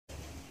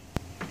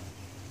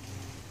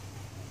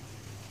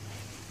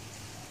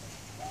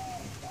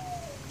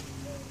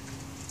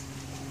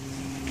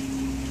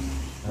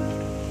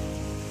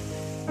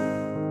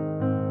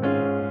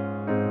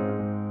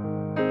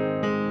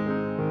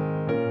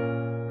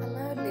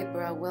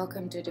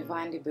Welcome to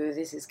Divine Debut.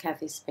 This is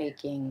Kathy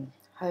speaking.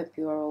 Hope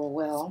you are all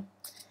well.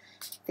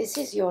 This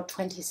is your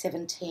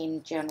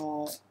 2017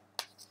 general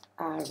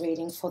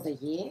reading for the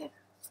year.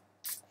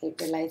 It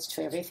relates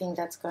to everything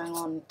that's going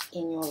on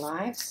in your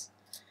lives.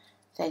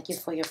 Thank you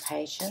for your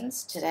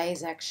patience. Today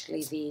is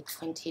actually the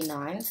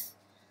 29th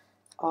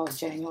of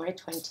January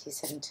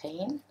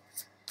 2017.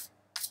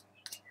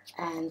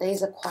 And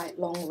these are quite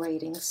long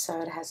readings,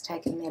 so it has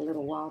taken me a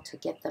little while to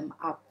get them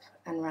up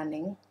and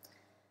running.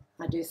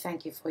 I do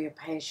thank you for your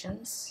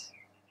patience.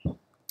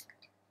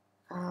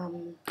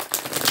 My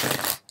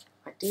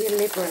dear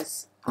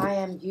Libras, I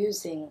am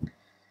using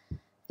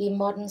the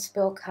Modern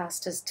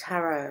Spellcaster's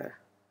Tarot,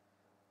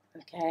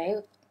 okay,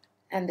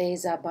 and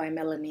these are by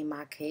Melanie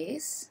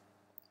Marquis,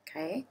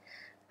 okay,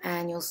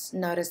 and you'll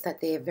notice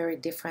that they're very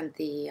different,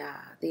 the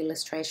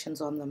illustrations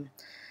on them.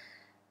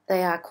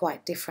 They are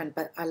quite different,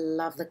 but I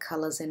love the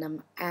colors in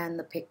them and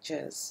the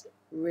pictures.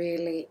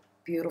 Really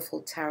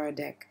beautiful tarot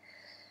deck.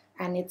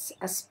 And it's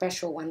a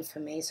special one for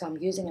me, so I'm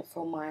using it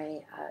for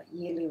my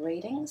yearly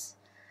readings.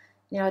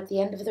 Now, at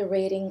the end of the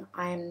reading,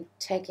 I'm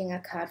taking a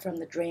card from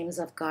the Dreams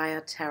of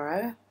Gaia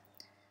Tarot.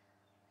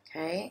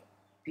 Okay,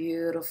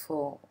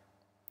 beautiful,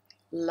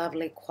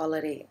 lovely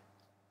quality.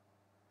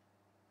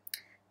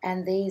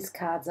 And these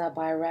cards are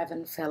by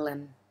Raven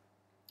Felon.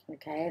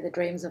 Okay, the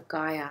Dreams of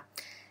Gaia.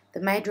 The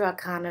major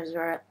arcana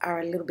are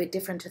a little bit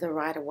different to the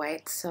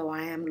Rider-Waite, so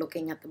I am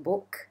looking at the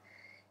book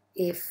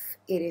if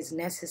it is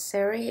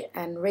necessary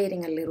and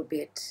reading a little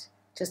bit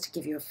just to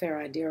give you a fair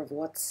idea of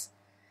what's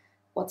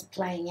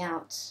playing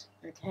out.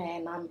 Okay,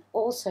 and I'm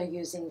also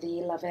using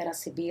the Vera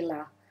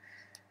Sibilla,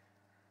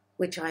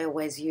 which I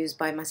always use,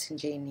 by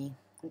Masenghini.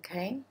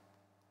 Okay,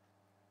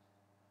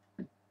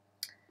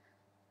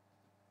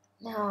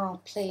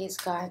 now please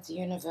guide the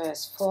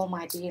universe for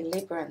my dear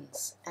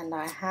Librans, and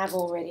I have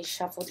already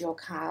shuffled your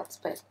cards,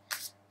 but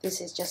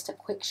this is just a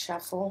quick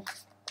shuffle.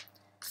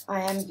 I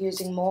am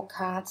using more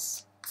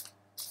cards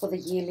for the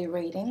yearly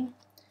reading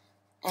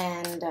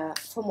and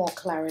for more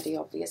clarity,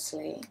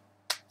 obviously,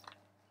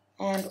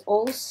 and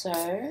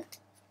also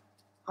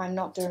I'm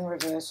not doing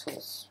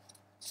reversals,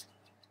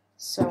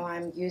 so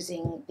I'm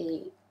using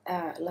the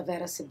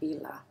Vera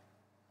Sibilla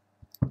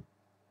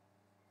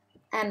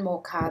and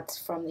more cards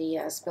from the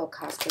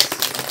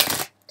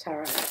Spellcaster's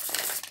Tarot.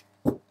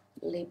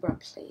 Libra,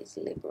 please,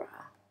 Libra,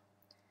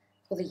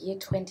 for the year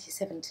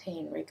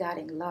 2017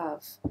 regarding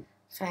love,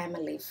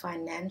 family,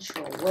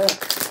 financial,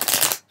 work,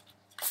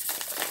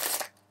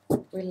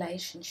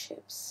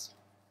 relationships.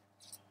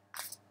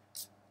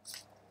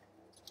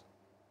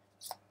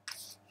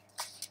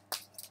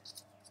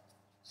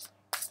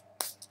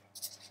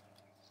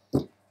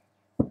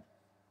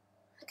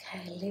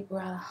 Okay,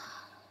 Libra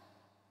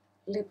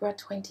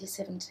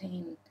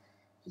 2017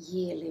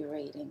 yearly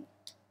reading.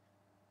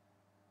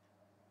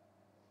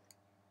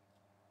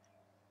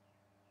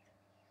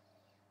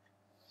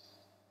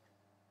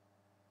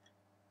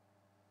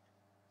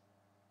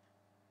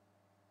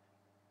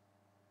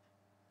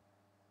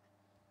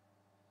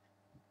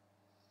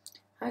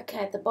 Okay,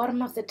 at the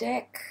bottom of the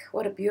deck,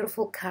 what a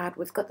beautiful card.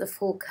 We've got the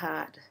full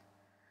card.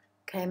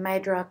 Okay,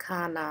 Major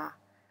Arcana.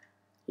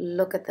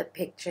 Look at the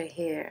picture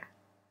here.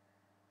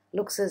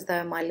 Looks as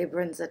though my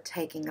Librans are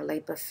taking a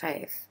leap of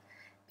faith,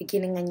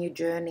 beginning a new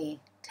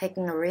journey,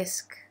 taking a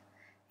risk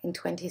in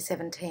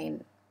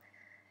 2017.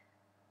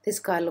 This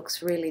guy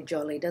looks really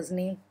jolly, doesn't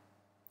he?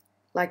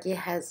 Like he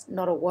has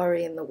not a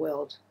worry in the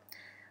world.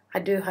 I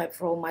do hope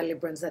for all my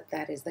Librans that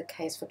that is the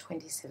case for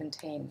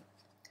 2017.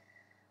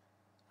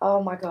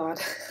 Oh my God,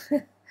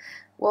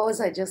 what was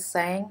I just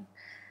saying?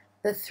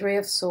 The Three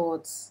of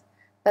Swords,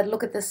 but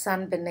look at the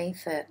sun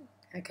beneath it,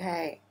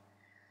 okay?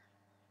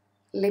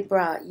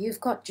 Libra, you've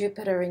got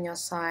Jupiter in your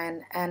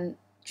sign, and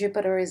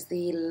Jupiter is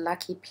the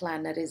lucky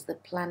planet, is the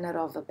planet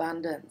of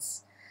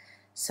abundance.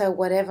 So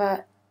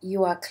whatever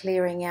you are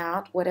clearing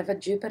out, whatever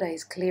Jupiter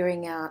is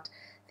clearing out,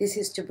 this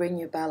is to bring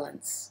you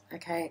balance,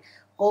 okay?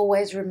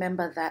 Always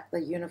remember that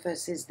the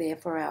universe is there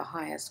for our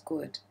highest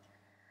good,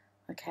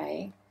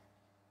 okay?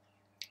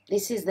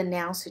 This is the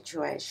now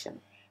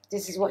situation.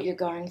 This is what you're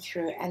going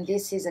through, and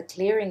this is a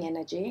clearing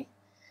energy.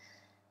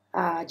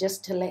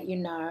 Just to let you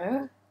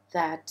know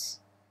that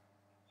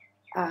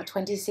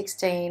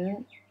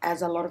 2016,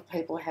 as a lot of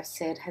people have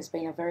said, has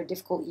been a very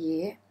difficult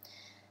year.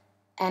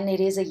 And it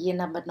is a year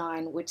number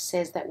 9, which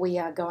says that we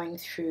are going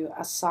through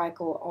a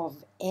cycle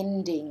of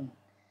ending,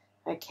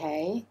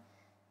 okay?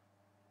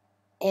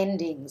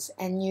 Endings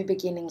and new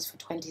beginnings for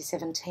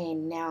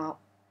 2017. Now,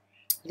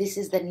 this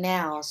is the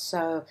now,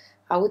 so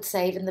I would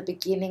say even the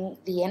beginning,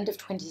 the end of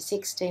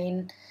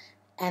 2016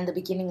 and the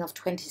beginning of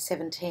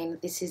 2017,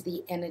 this is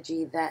the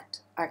energy that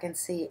I can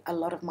see a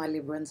lot of my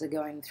Librans are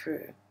going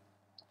through.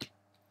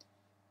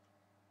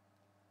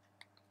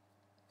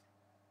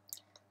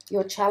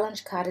 Your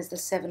challenge card is the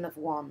Seven of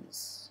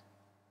Wands.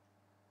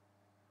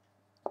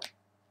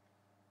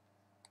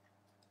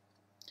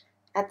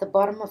 At the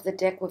bottom of the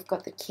deck, we've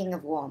got the King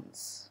of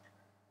Wands.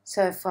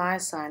 So fire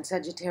sign,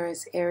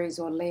 Sagittarius, Aries,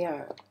 or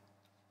Leo.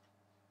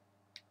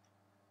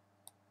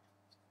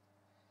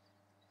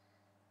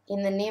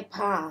 In the near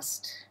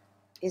past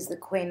is the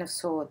Queen of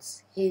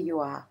Swords. Here you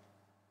are.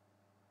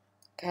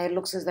 Okay, it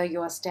looks as though you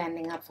are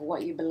standing up for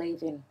what you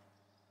believe in.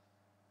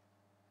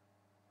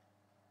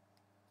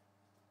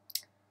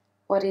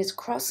 What is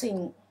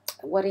crowning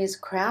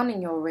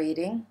your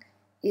reading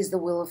is the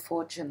Wheel of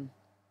Fortune.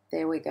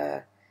 There we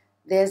go.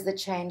 There's the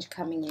change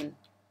coming in.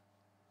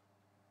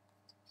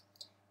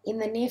 In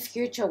the near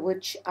future,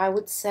 which I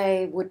would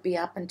say would be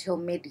up until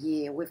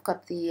mid-year, we've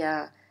got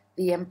the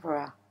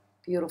Emperor.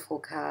 Beautiful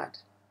card.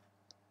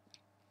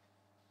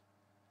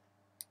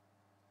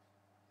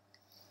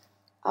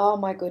 Oh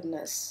my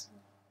goodness.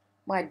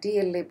 My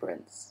dear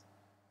Librans.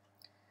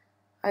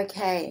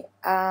 Okay,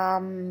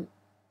 the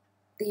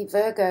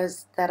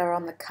Virgos that are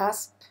on the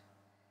cusp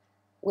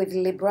with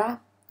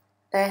Libra,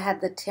 they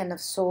had the Ten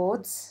of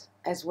Swords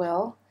as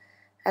well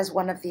as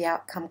one of the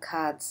outcome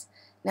cards.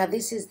 Now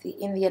this is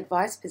in the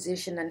advice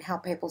position and how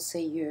people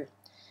see you.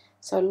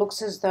 So it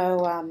looks as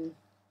though,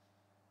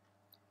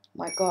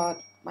 my God,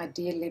 my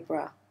dear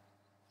Libra,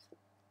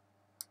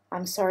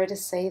 I'm sorry to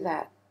say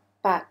that,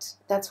 but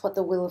that's what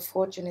the Wheel of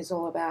Fortune is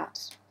all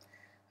about.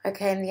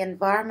 Okay, in the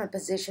environment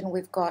position,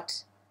 we've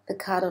got the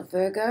card of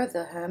Virgo,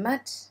 the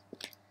Hermit.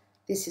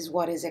 This is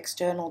what is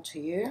external to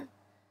you.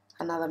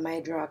 Another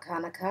major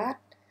arcana card.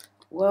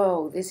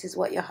 Whoa, this is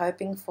what you're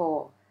hoping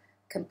for.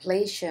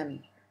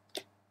 Completion.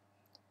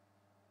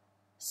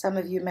 Some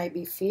of you may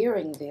be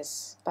fearing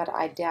this, but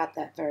I doubt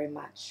that very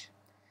much.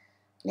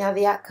 Now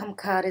the outcome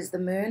card is the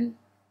Moon.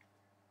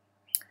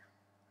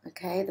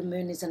 Okay, the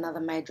Moon is another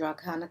major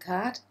arcana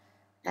card.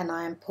 And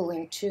I am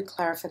pulling 2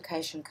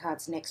 clarification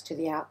cards next to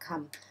the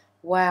outcome.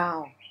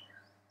 Wow.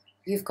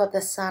 You've got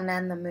the Sun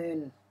and the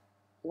Moon.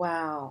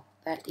 Wow,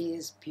 that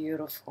is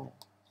beautiful.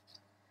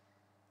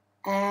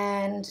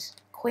 And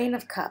Queen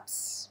of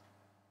Cups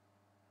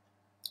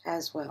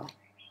as well.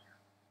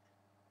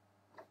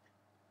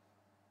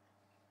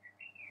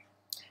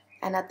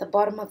 And at the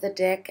bottom of the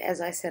deck, as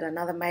I said,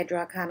 another major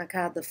arcana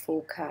card, the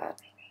Fool card.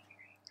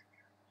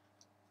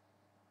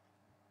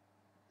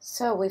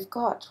 So we've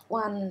got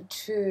 1,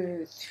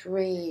 2,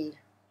 3,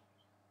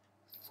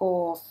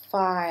 4,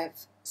 5,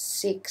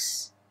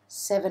 6,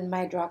 7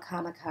 major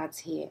arcana cards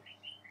here.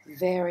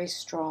 Very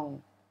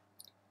strong.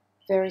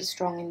 Very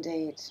strong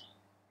indeed.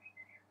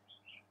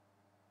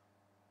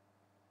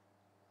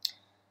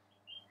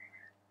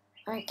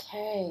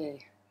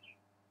 Okay.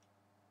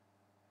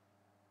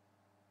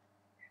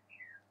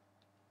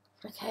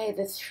 Okay,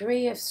 the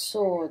Three of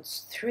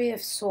Swords. Three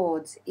of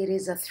Swords. It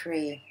is a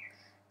 3.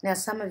 Now,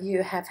 some of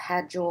you have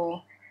had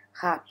your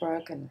heart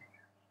broken.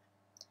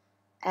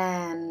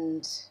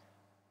 And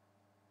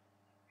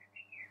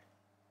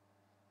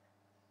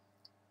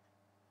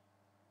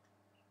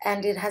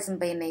it hasn't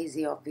been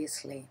easy,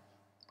 obviously.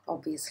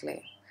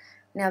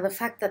 Now, the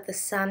fact that the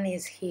Sun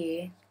is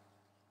here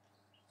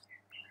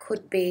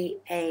could be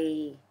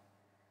a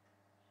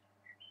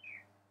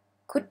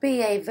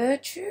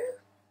virtue.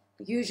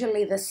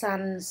 Usually the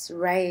Sun's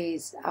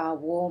rays are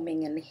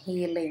warming and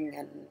healing,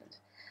 and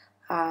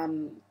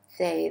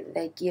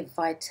they give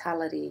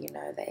vitality, you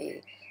know,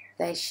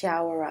 they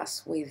shower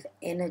us with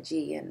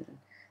energy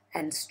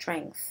and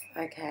strength,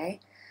 okay?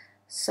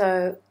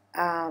 So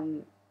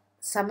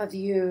some of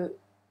you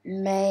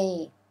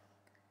may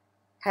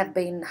have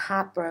been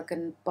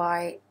heartbroken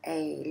by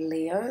a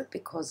Leo,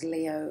 because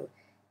Leo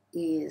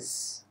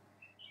is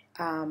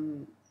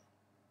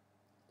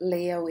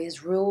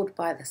ruled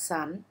by the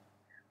Sun.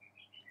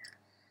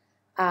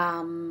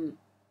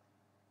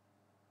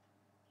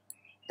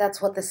 That's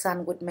what the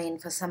Sun would mean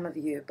for some of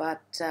you,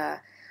 but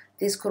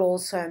this could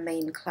also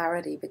mean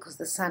clarity, because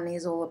the Sun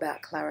is all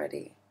about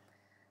clarity,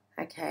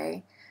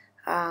 okay?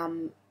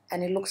 And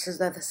it looks as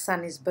though the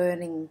Sun is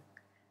burning,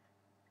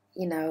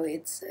 you know,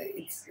 it's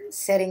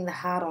setting the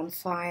heart on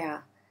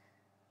fire,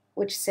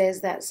 which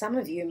says that some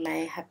of you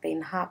may have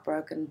been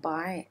heartbroken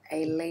by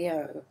a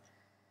Leo,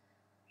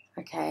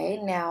 okay?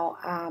 Now,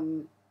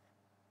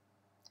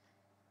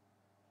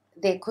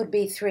 there could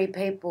be 3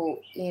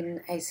 people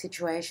in a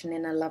situation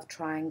in a love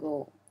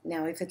triangle.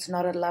 Now, if it's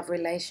not a love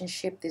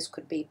relationship, this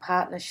could be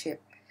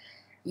partnership.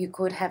 You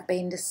could have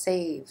been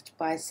deceived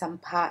by some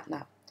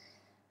partner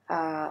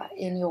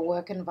in your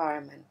work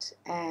environment.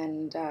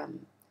 And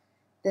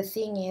the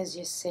thing is,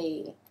 you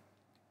see,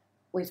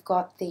 we've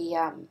got the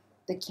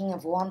King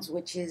of Wands,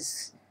 which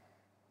is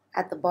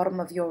at the bottom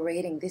of your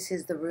reading. This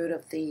is the root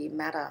of the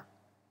matter,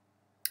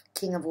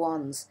 King of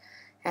Wands.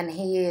 And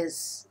he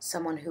is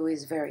someone who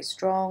is very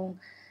strong,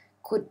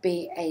 could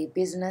be a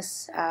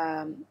business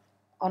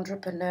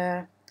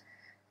entrepreneur.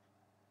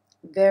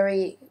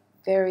 Very,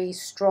 very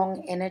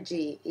strong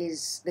energy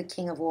is the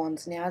King of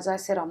Wands. Now, as I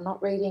said, I'm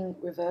not reading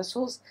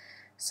reversals,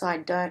 so I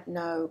don't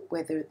know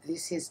whether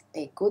this is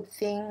a good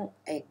thing,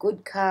 a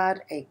good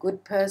card, a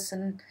good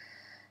person,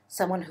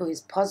 someone who is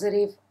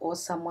positive, or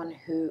someone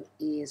who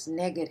is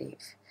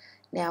negative.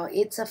 Now,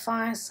 it's a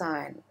fire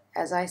sign.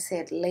 As I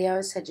said,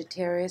 Leo,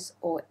 Sagittarius,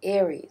 or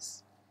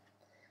Aries.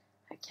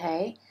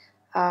 Okay.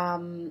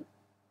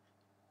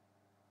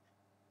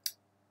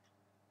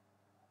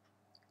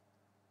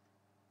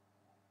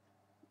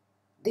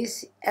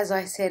 this, as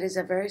I said, is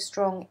a very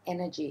strong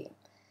energy.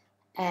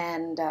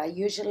 And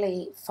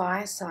usually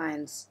fire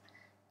signs,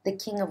 the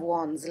King of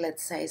Wands,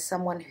 let's say,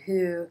 someone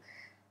who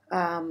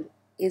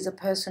is a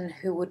person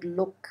who would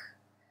look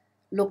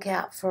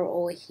out for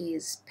all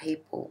his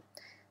people.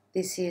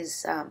 This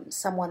is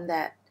someone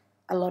that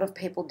a lot of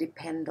people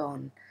depend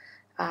on.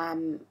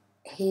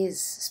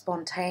 He's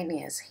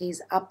spontaneous,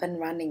 he's up and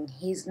running,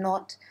 he's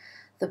not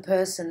the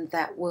person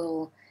that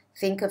will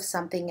think of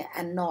something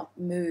and not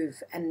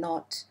move and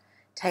not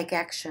take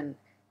action.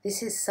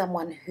 This is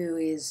someone who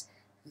is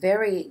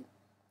very,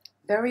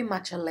 very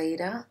much a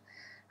leader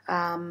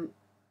on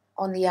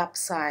the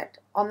upside.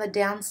 On the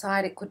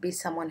downside, it could be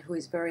someone who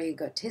is very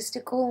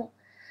egotistical.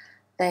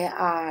 They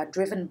are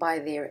driven by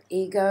their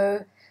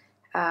ego.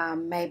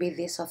 Maybe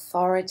this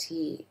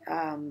authority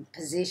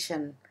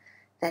position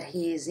that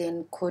he is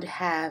in could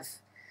have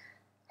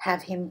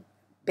him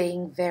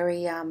being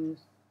very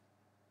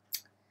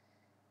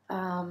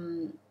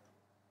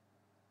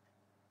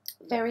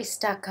very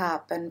stuck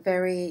up and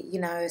very, you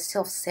know,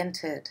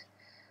 self-centered.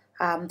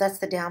 That's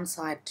the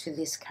downside to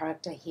this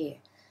character here.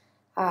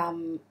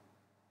 I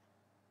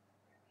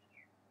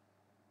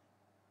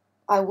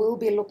will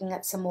be looking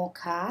at some more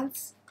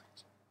cards,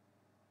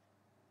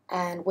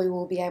 and we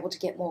will be able to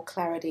get more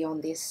clarity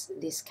on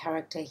this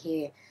character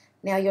here.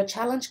 Now, your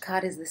challenge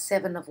card is the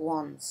Seven of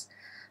Wands.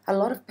 A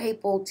lot of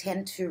people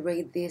tend to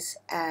read this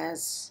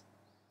as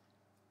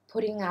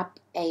putting up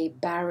a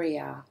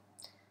barrier,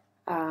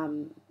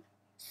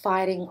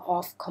 fighting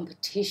off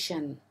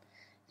competition.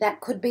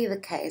 That could be the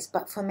case,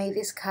 but for me,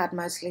 this card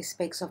mostly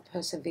speaks of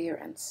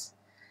perseverance,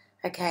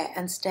 okay,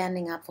 and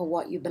standing up for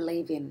what you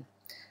believe in,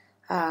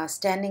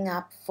 standing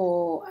up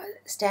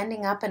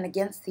and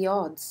against the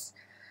odds.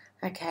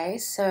 Okay,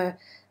 so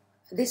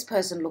this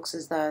person looks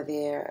as though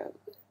they're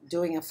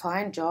doing a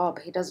fine job.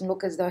 He doesn't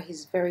look as though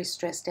he's very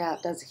stressed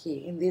out, does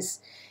he, in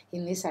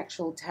this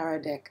actual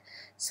tarot deck?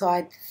 So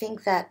I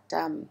think that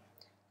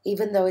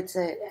even though it's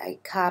a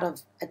card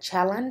of a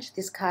challenge,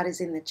 this card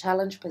is in the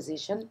challenge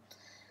position.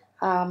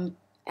 And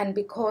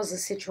because a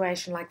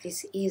situation like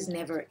this is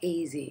never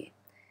easy,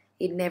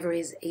 it never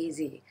is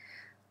easy,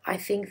 I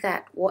think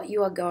that what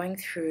you are going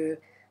through,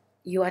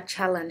 you are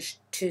challenged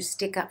to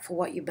stick up for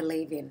what you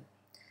believe in,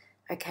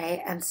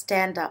 okay, and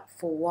stand up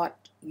for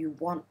what you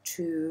want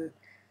to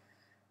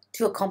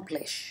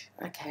accomplish,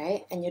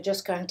 okay, and you're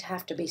just going to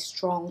have to be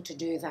strong to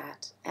do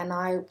that. And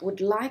I would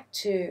like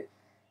to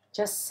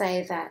just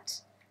say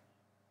that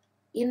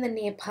in the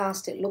near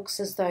past, it looks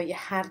as though you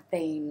have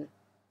been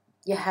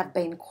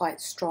quite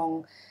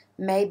strong.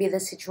 Maybe the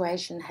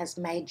situation has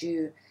made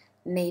you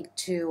need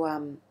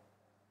to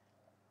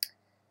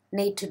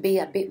be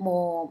a bit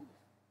more,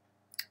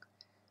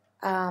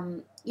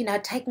 you know,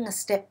 taking a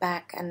step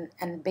back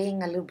and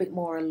being a little bit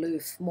more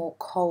aloof, more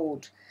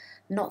cold,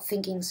 not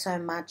thinking so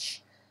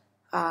much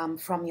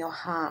from your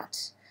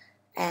heart.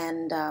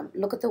 And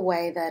look at the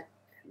way that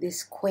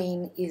this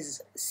queen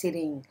is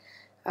sitting,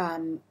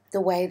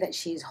 the way that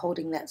she's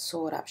holding that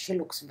sword up. She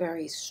looks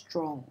very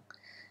strong,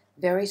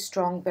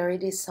 very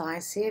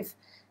decisive,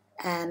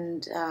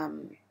 and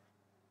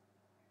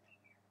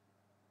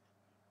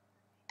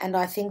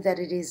I think that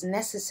it is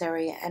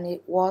necessary, and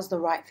it was the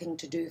right thing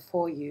to do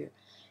for you,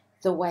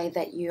 the way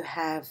that you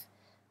have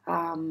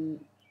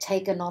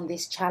taken on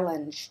this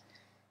challenge.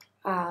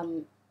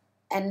 And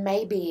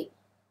maybe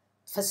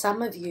for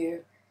some of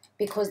you,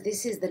 because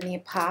this is the near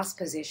past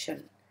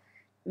position,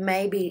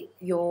 maybe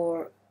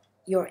your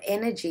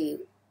energy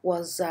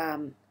was,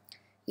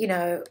 you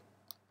know,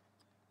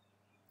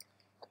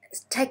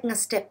 taking a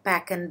step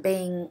back and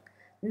being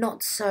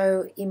not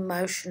so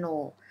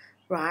emotional,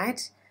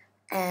 right?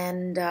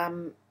 And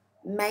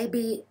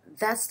maybe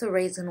that's the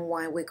reason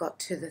why we got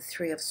to the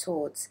Three of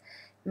Swords.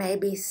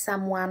 Maybe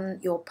someone,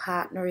 your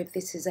partner, if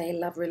this is a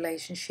love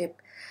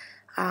relationship,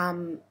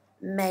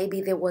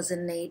 maybe there was a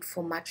need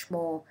for much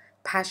more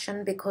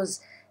passion, because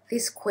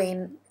this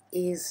queen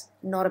is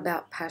not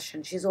about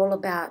passion. She's all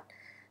about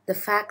the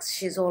facts.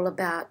 She's all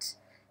about,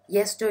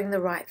 yes, doing the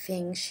right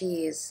thing.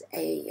 She is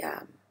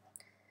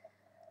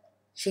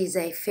she's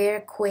a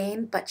fair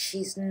queen, but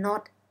she's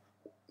not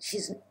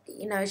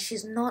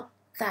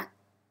that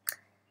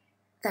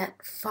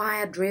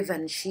fire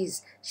driven.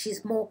 She's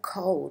more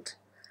cold.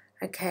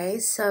 Okay,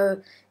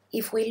 so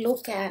if we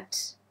look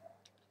at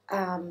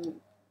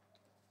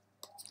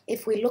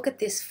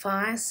this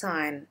fire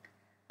sign,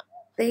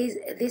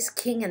 this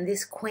king and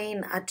this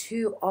queen are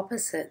two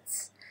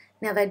opposites.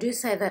 Now, they do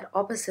say that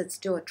opposites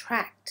do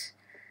attract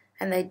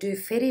and they do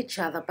fit each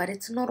other, but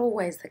it's not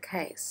always the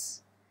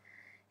case.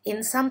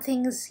 In some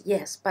things,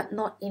 yes, but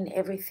not in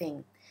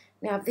everything.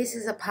 Now, if this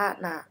is a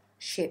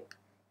partnership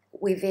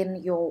within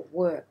your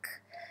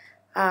work,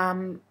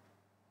 there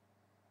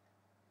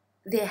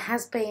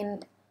has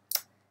been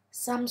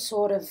some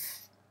sort of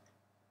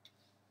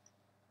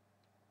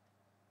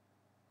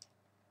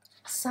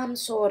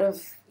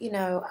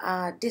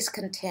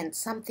discontent,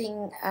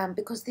 something,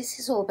 because this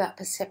is all about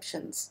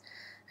perceptions.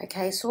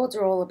 Okay, swords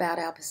are all about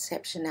our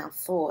perception, our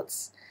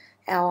thoughts,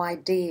 our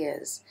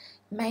ideas.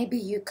 Maybe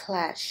you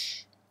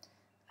clash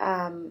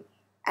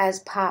as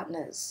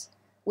partners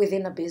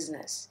within a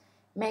business.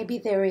 Maybe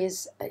there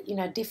is,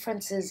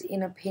 differences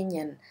in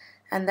opinion,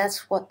 and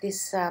that's what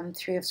this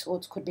Three of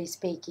Swords could be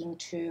speaking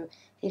to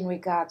in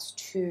regards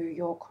to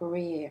your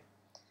career.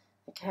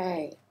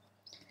 Okay.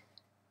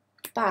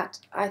 But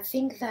I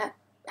think that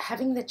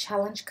having the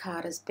challenge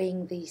card as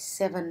being the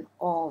Seven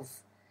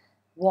of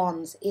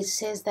Wands, it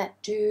says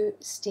that do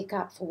stick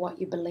up for what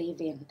you believe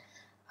in.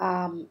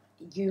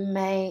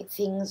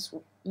 Things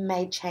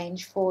may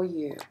change for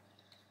you,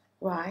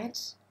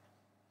 right?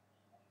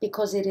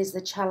 Because it is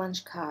the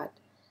challenge card.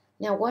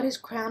 Now, what is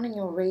crowning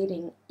your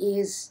reading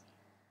is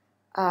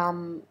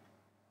the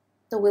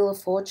Wheel of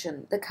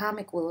Fortune, the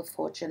karmic Wheel of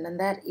Fortune, and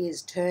that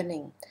is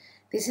turning.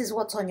 This is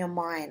what's on your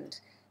mind.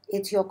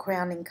 It's your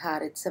crowning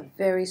card. It's a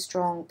very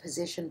strong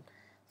position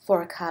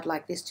for a card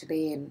like this to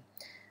be in.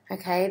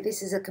 Okay,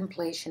 this is a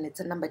completion.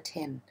 It's a number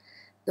 10.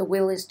 The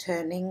wheel is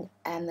turning,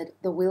 and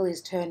the wheel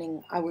is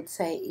turning, I would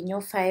say, in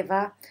your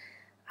favor.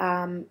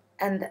 And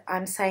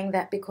I'm saying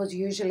that because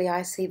usually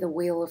I see the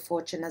Wheel of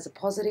Fortune as a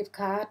positive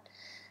card.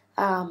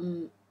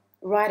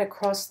 Right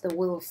across the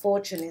Wheel of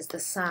Fortune is the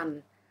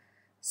Sun.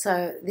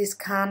 So this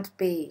can't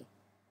be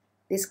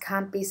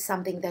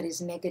something that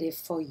is negative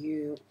for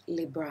you,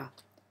 Libra.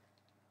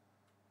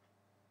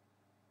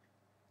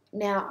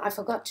 Now, I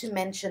forgot to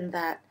mention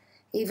that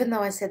even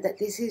though I said that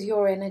this is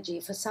your energy,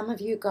 for some of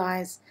you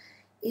guys,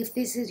 if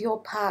this is your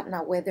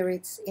partner, whether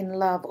it's in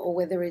love or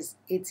whether it's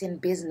in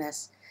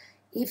business,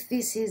 if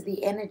this is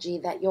the energy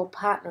that your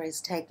partner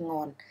is taking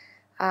on,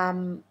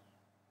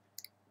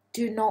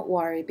 do not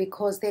worry,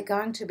 because they're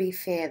going to be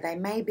fair. They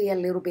may be a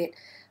little bit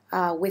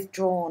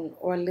withdrawn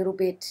or a little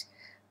bit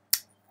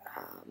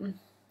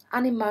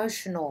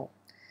unemotional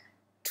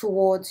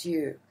towards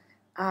you.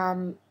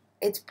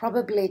 It's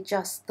probably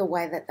just the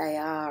way that they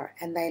are,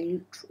 and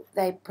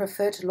they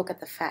prefer to look at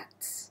the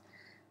facts,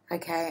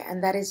 okay?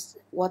 And that is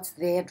what's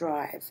their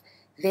drive.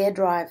 Their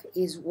drive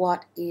is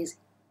what is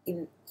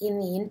in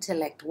the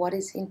intellect, what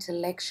is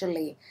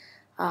intellectually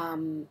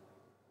the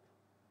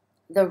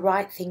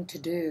right thing to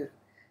do,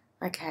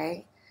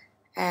 okay?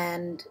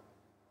 And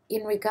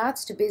in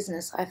regards to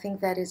business, I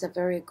think that is a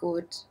very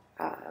good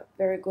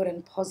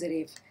and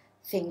positive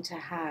thing to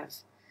have.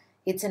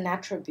 It's an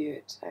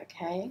attribute,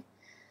 okay?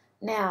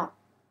 Now,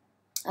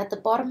 at the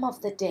bottom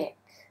of the deck,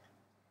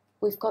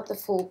 we've got the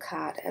Fool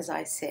card, as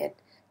I said.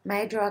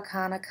 Major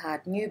Arcana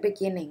card, new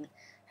beginning.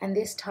 And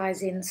this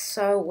ties in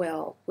so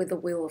well with the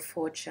Wheel of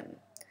Fortune.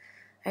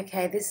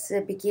 Okay, this is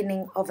the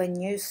beginning of a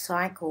new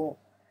cycle.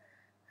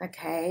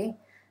 Okay,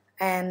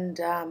 and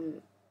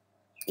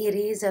it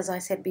is, as I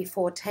said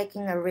before,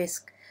 taking a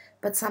risk.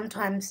 But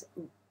sometimes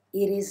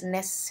it is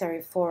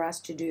necessary for us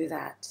to do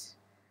that.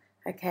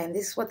 Okay, and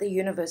this is what the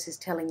universe is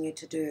telling you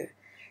to do.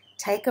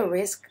 Take a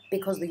risk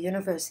because the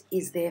universe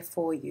is there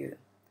for you.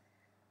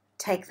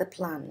 Take the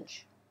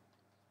plunge.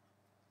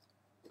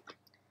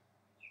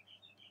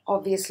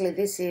 Obviously,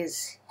 this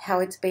is how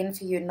it's been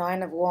for you,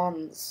 Nine of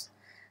Wands.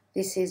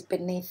 This is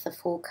beneath the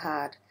Fool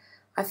card.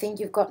 I think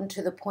you've gotten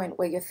to the point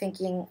where you're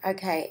thinking,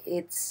 okay,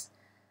 it's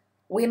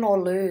win or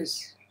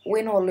lose.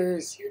 Win or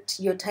lose.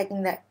 You're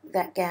taking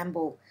that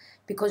gamble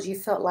because you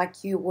felt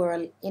like you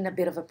were in a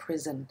bit of a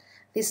prison.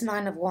 This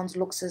Nine of Wands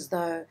looks as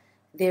though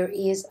there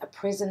is a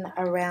prison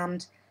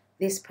around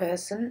this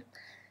person,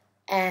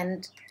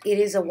 and it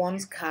is a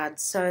Wands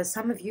card. So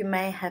some of you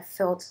may have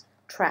felt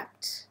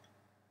trapped,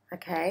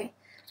 okay?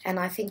 And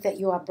I think that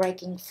you are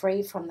breaking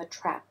free from the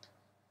trap.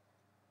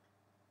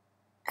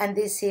 And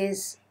this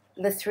is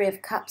the Three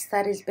of Cups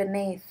that is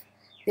beneath.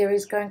 There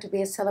is going to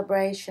be a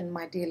celebration,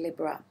 my dear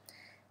Libra.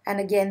 And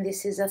again,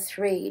 this is a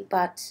 3,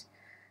 but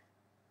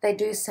they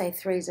do say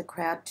 3 is a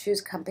crowd,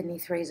 2's company,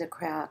 3 is a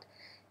crowd.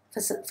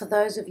 For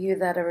those of you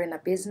that are in a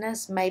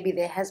business, maybe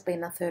there has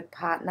been a third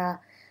partner,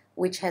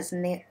 which has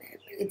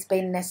it's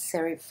been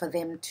necessary for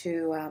them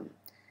to,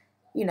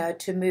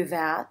 to move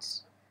out,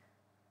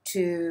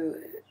 to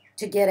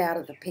get out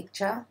of the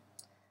picture.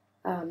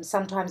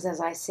 Sometimes,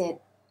 as I said,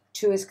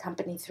 2 is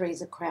company, 3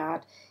 is a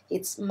crowd.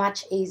 It's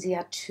much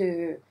easier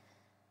to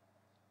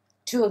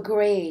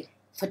agree,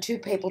 for 2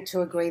 people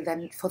to agree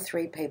than for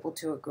 3 people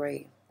to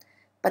agree.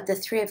 But the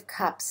 3 of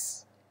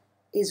Cups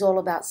is all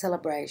about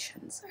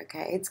celebrations,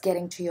 okay? It's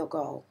getting to your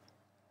goal.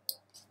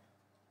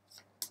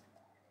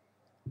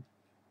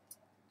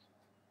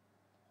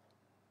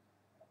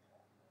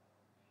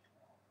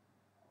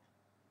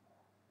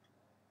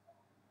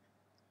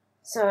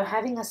 So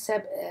having a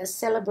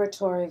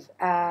celebratory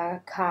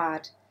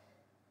card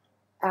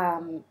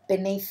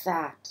beneath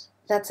that,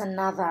 that's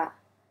another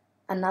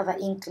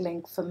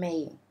inkling for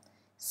me,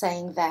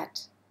 saying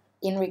that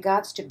in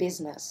regards to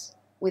business,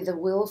 with the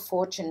Wheel of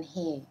Fortune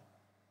here,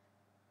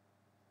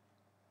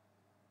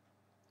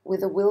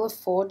 with the Wheel of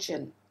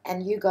Fortune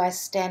and you guys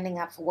standing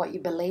up for what you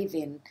believe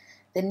in,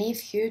 the near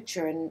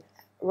future and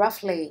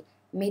roughly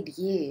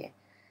mid-year,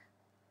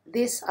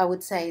 this I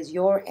would say is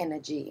your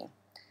energy.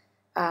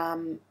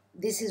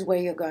 This is where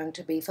you're going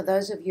to be. For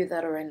those of you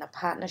that are in a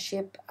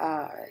partnership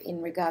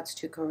in regards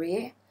to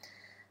career,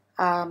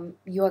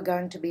 you are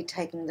going to be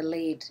taking the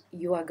lead.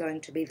 You are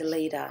going to be the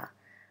leader.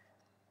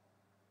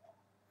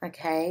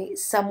 Okay,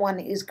 someone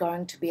is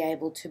going to be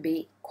able to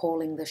be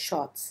calling the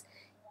shots.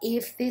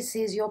 If this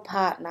is your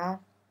partner,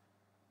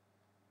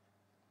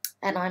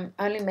 and I'm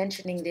only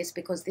mentioning this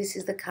because this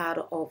is the card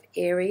of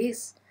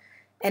Aries,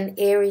 and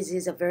Aries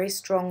is a very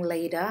strong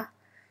leader.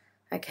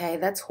 Okay,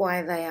 that's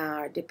why they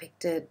are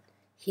depicted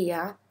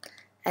here.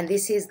 And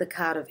this is the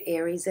card of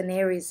Aries, and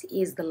Aries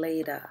is the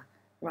leader,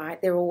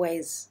 right? They're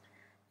always,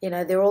 you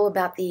know, they're all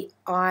about the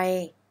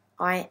I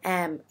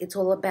am. It's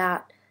all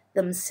about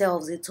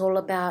themselves. It's all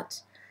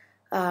about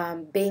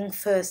being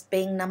first,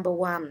 being number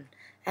one.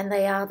 And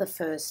they are the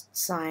first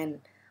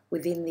sign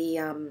within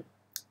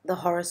the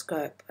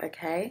horoscope,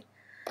 okay?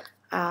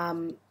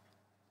 And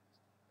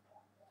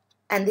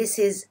this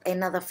is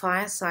another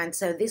fire sign,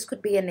 so this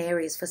could be an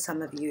Aries for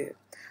some of you.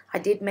 I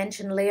did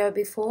mention Leo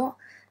before,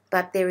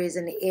 but there is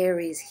an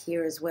Aries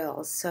here as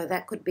well, so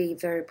that could be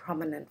very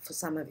prominent for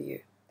some of you.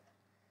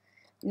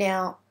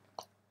 Now,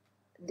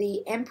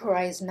 the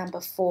Emperor is number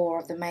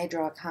 4 of the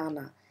Major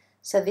Arcana,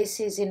 so this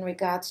is in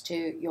regards to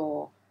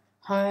your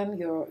home,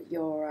 your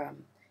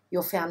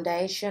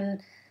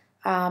foundation,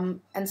 and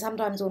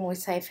sometimes when we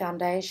say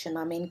foundation,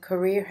 I mean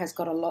career has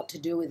got a lot to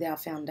do with our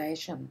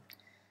foundation,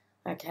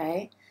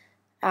 okay?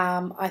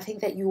 I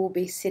think that you will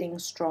be sitting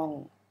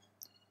strong,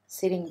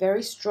 sitting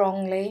very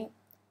strongly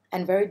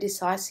and very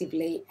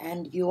decisively,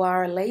 and you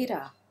are a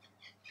leader.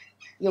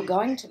 You're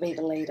going to be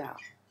the leader.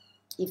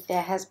 If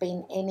there has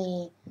been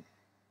any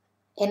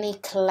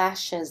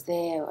clashes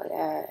there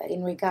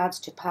in regards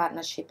to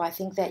partnership, I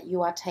think that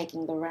you are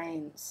taking the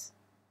reins.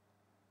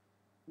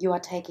 You are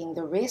taking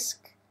the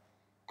risk,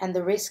 and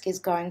the risk is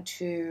going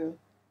to,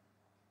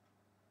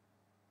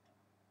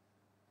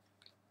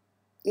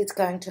 it's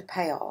going to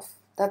pay off.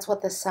 That's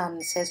what the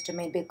Sun says to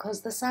me,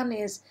 because the Sun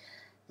is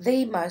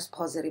the most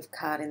positive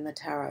card in the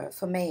tarot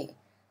for me.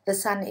 The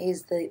Sun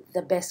is the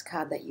best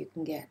card that you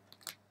can get.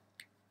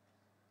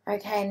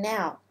 Okay,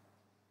 now,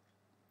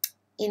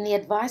 in the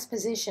advice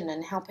position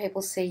and how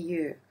people see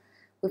you,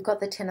 we've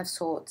got the Ten of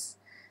Swords.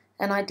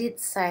 And I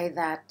did say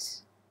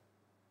that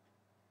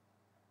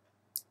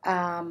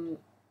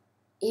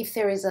if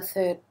there is a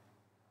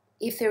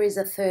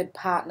third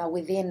partner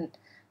within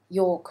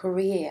your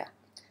career,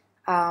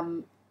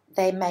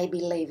 they may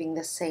be leaving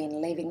the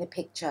scene, leaving the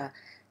picture.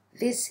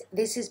 This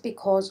is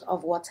because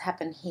of what's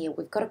happened here.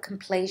 We've got a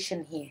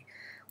completion here.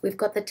 We've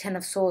got the Ten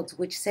of Swords,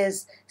 which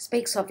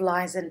speaks of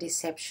lies and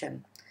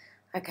deception.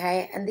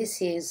 Okay, and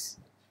this is,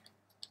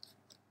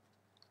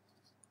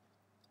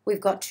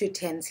 we've got 2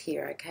 tens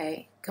here,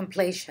 okay,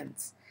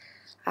 completions.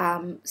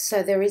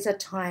 So there is a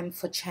time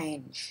for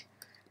change.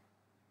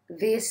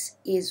 This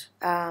is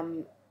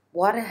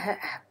what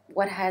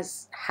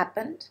has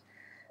happened,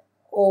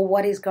 or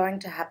what is going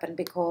to happen,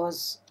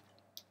 because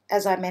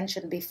as I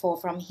mentioned before,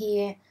 from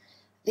here,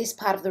 this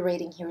part of the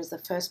reading here is the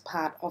first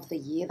part of the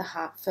year,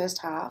 the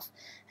first half,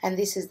 and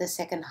this is the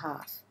second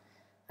half.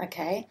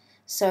 Okay,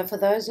 so for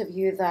those of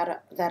you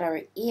that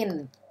are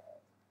in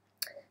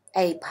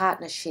a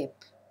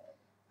partnership,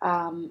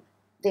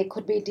 there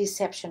could be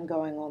deception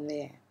going on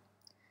there.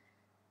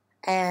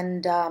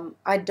 And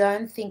I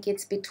don't think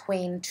it's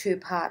between 2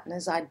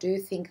 partners. I do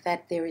think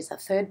that there is a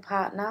third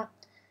partner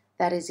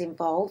that is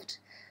involved.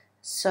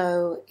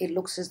 So it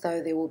looks as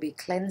though there will be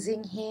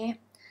cleansing here.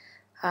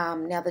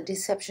 Now the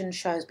deception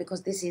shows,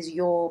 because this is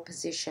your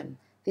position.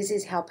 This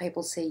is how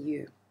people see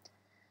you,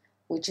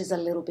 which is a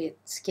little bit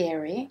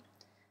scary.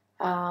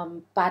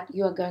 But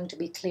you are going to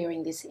be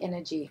clearing this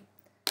energy.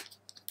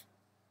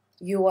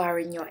 You are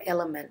in your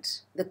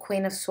element. The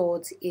Queen of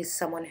Swords is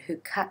someone who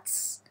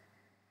cuts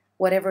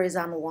whatever is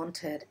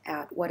unwanted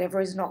out,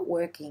 whatever is not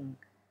working.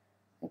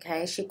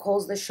 Okay, she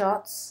calls the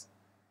shots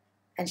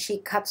and she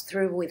cuts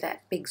through with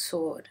that big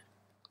sword.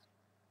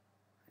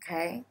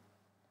 Okay.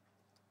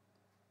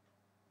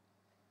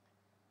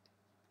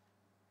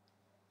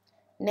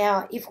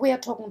 Now, if we are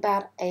talking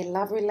about a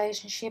love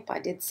relationship, I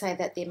did say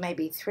that there may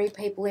be 3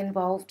 people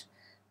involved,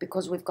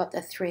 because we've got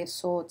the 3 of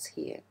Swords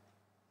here.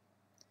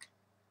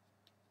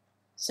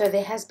 So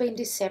there has been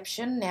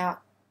deception.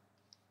 Now,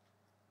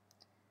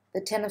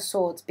 the Ten of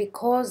Swords,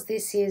 because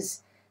this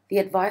is the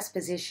advice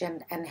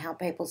position and how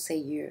people see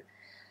you,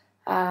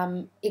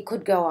 it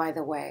could go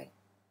either way.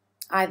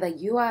 Either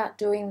you are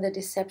doing the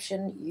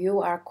deception,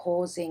 you are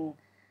causing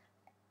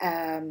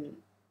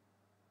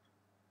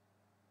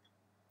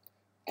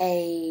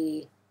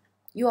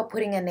you are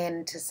putting an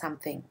end to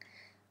something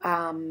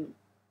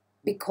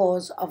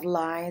because of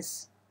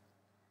lies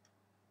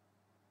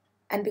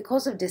and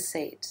because of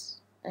deceit,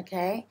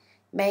 okay?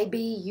 Maybe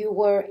you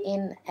were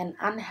in an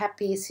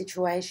unhappy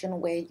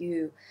situation where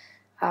you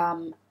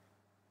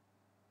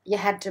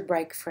had to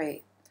break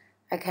free,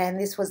 okay? And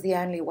this was the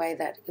only way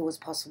that it was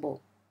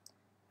possible,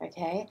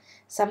 okay?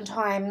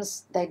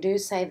 Sometimes they do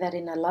say that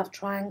in a love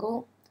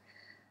triangle,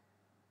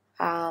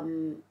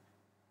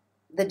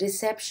 the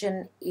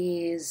deception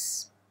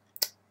is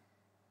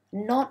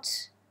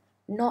it's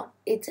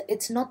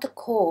not the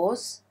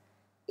cause,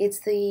 it's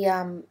the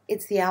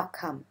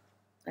outcome,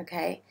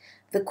 okay?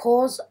 The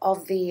cause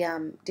of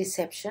the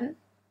deception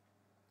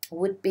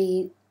would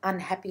be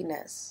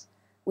unhappiness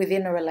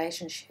within a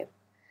relationship.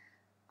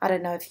 I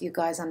don't know if you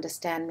guys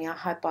understand me. I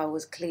hope I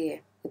was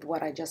clear with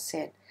what I just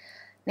said.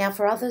 Now,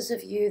 for others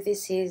of you,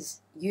 this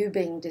is you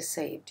being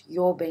deceived.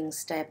 You're being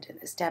stabbed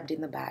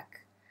in the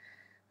back.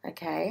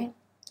 Okay?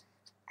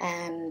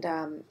 And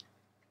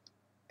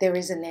there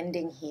is an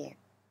ending here.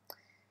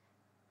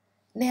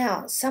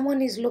 Now,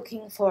 someone is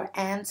looking for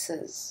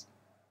answers.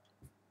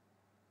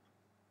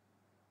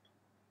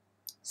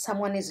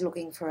 Someone is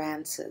looking for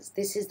answers.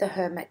 This is the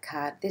Hermit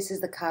card. This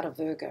is the card of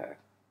Virgo.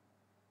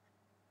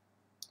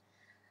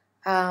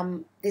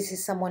 This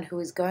is someone who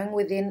is going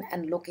within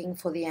and looking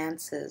for the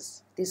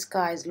answers. This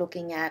guy is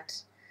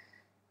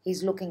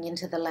he's looking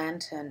into the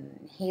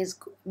lantern. He's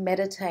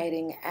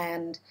meditating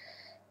and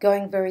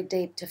going very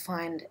deep to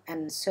find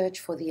and search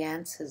for the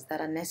answers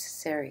that are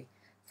necessary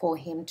for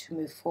him to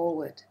move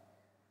forward.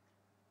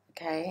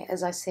 Okay,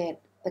 as I said,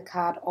 the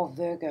card of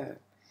Virgo.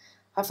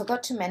 I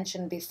forgot to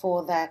mention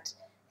before that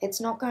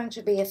it's not going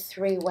to be a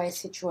three-way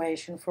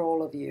situation for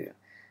all of you.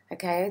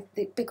 Okay,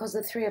 because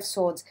the Three of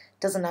Swords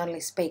doesn't only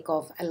speak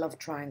of a love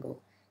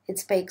triangle. It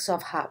speaks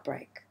of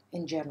heartbreak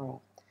in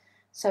general.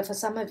 So for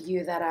some of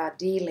you that are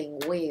dealing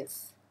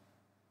with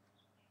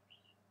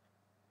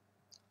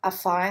a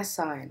fire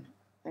sign,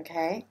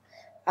 okay,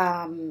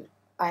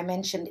 I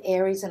mentioned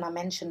Aries and I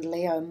mentioned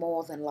Leo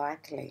more than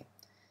likely.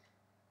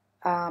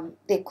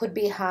 There could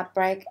be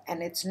heartbreak,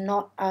 and it's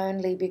not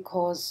only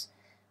because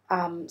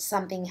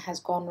something has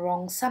gone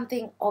wrong.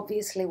 Something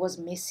obviously was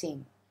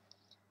missing.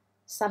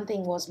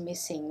 Something was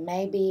missing.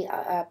 Maybe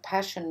a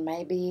passion,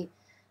 maybe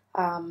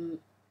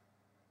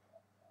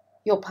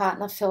your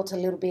partner felt a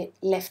little bit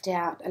left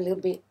out,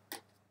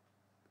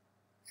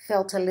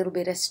 felt a little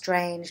bit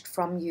estranged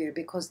from you,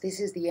 because this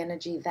is the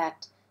energy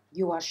that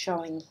you are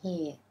showing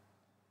here.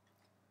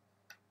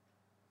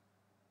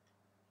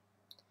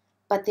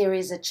 But there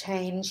is a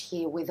change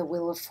here with the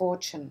Wheel of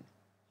Fortune.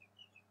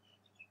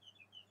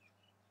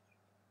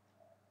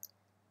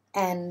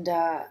 And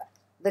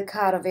the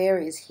card of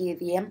Aries here,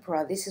 the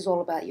Emperor, this is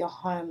all about your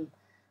home,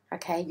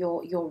 okay,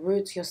 your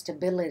roots, your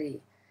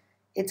stability.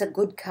 It's a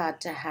good card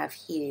to have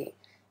here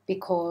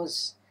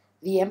because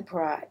the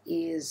Emperor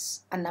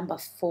is a number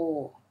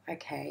 4,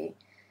 okay.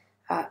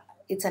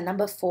 It's a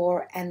number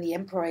 4, and the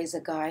Emperor is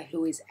a guy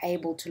who is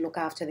able to look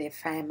after their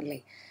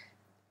family.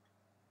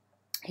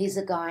 He's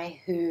a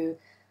guy who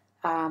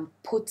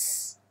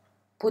puts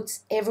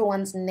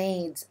everyone's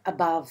needs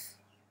above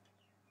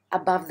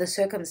the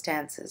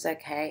circumstances,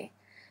 okay?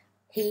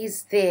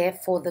 He's there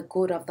for the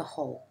good of the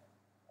whole,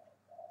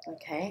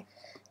 okay?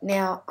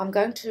 Now, I'm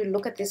going to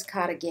look at this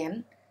card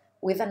again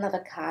with another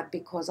card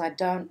because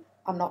I'm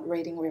not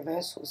reading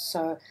reversals,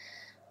 so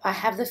I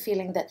have the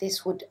feeling that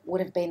this would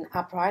have been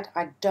upright.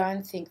 I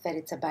don't think that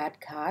it's a bad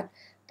card,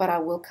 but I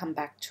will come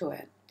back to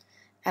it.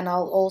 And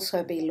I'll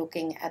also be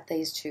looking at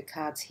these two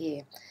cards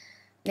here.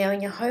 Now,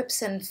 in your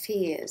hopes and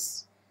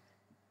fears,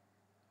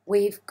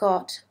 we've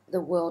got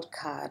the World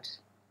card.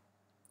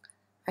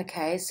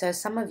 Okay, so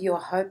some of you are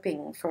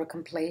hoping for a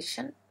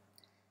completion.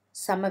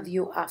 Some of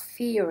you are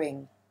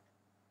fearing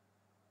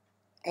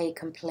a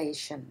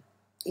completion.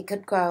 It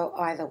could go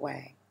either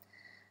way.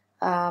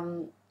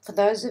 For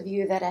those of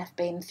you that have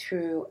been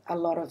through a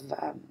lot of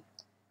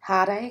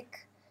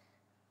heartache,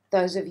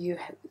 those of you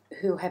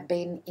who have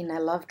been in a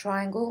love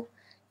triangle,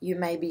 you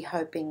may be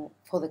hoping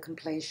for the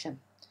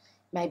completion.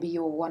 Maybe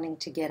you're wanting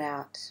to get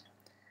out,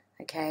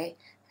 okay,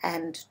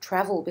 and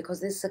travel, because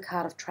this is a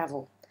card of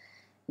travel.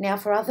 Now,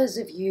 for others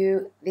of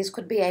you, this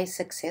could be a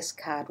success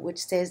card, which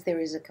says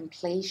there is a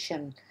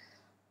completion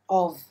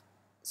of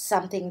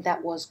something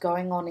that was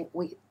going on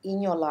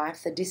in your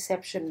life, the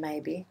deception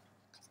maybe.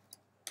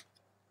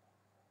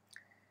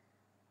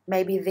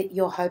 Maybe that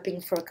you're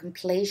hoping for a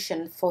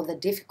completion for the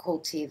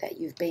difficulty that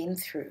you've been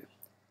through,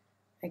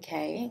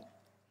 okay?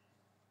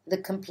 The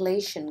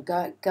completion,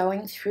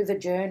 going through the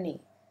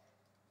journey.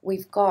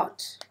 We've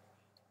got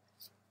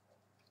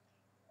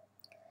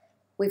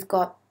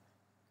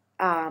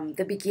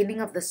the beginning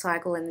of the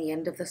cycle and the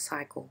end of the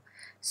cycle.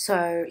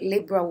 So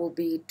Libra will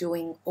be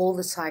doing all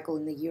the cycle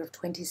in the year of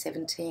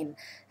 2017.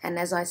 And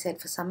as I said,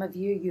 for some of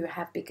you, you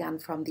have begun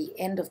from the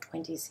end of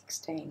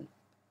 2016.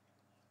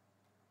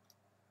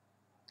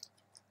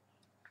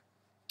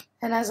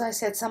 And as I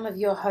said, some of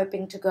you are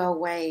hoping to go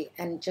away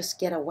and just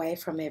get away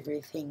from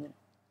everything.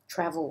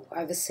 Travel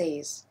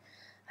overseas.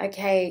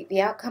 Okay,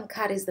 the outcome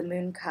card is the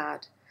Moon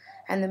card.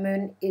 And the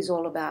Moon is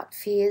all about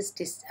fears,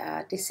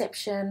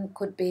 deception,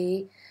 could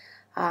be,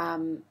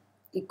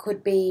 it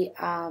could be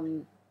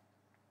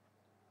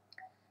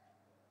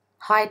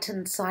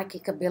heightened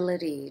psychic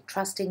ability,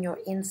 trust in your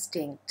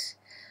instinct,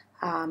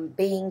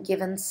 being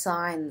given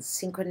signs,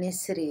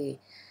 synchronicity,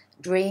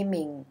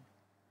 dreaming,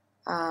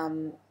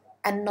 and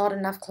not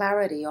enough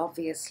clarity,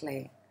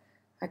 obviously.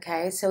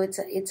 Okay, so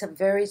it's a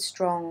very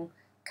strong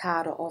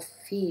card of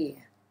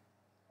fear.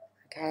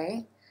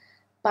 Okay,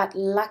 but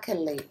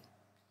luckily,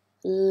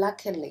 and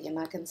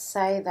I can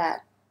say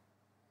that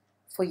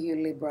for you,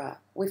 Libra,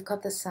 we've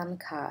got the Sun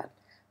card,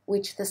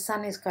 which the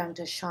sun is going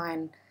to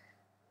shine.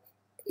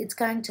 It's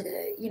going to,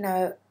 you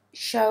know,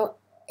 show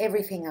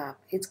everything up.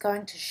 It's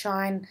going to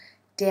shine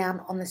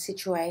down on the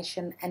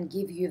situation and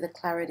give you the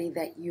clarity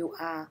that you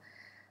are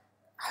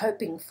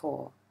hoping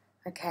for.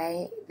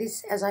 Okay,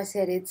 this, as I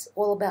said, it's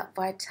all about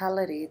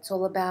vitality. It's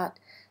all about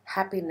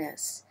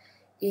happiness.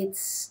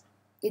 It's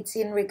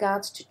in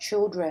regards to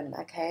children,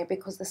 okay,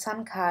 because the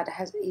Sun card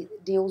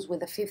it deals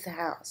with the 5th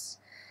house,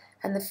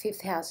 and the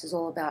 5th house is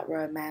all about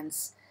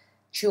romance,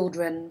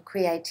 children,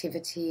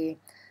 creativity,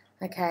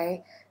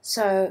 okay.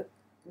 So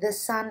the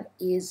Sun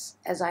is,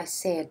 as I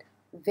said,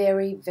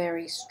 very,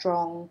 very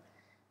strong,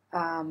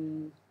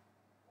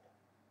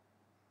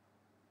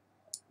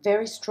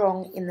 very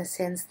strong in the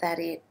sense that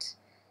it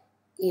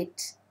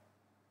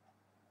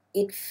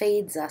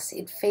feeds us.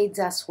 It feeds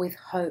us with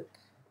hope.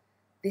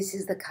 This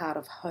is the card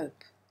of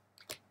hope.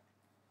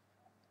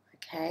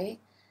 Okay.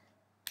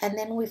 And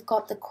then we've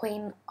got the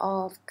Queen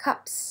of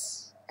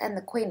Cups. And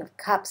the Queen of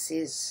Cups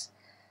is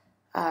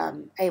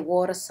a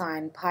water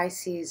sign,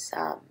 Pisces,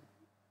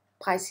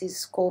 Pisces,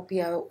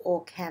 Scorpio,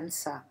 or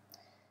Cancer.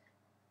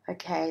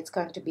 Okay, it's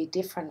going to be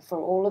different for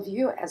all of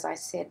you. As I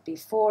said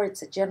before,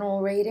 it's a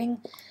general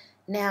reading.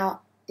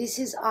 Now, this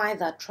is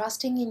either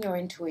trusting in your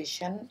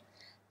intuition,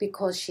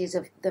 because she's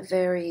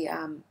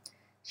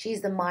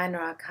she's the minor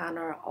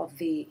arcana of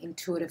the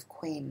intuitive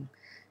queen.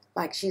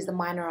 Like, she's the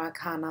minor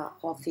arcana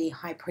of the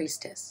high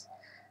priestess.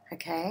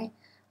 Okay?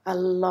 A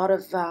lot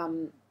of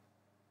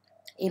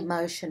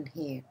emotion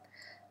here.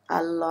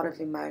 A lot of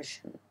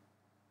emotion.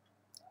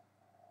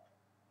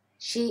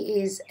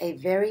 She is a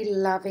very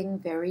loving,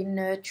 very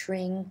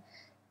nurturing,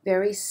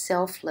 very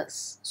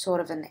selfless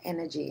sort of an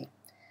energy.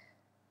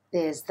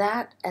 There's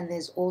that, and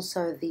there's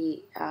also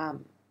the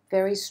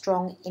very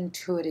strong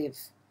intuitive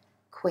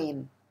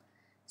queen.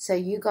 So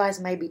you guys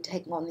may be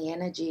taking on the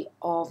energy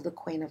of the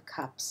Queen of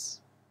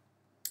Cups.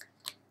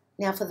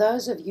 Now, for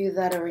those of you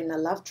that are in a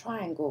love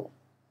triangle,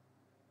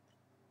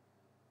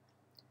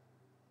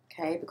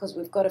 okay, because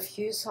we've got a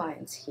few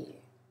signs here.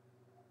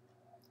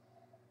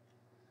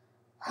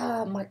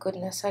 Oh my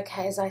goodness.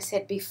 Okay, as I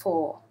said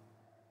before,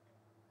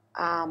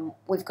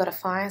 we've got a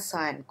fire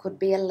sign. Could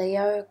be a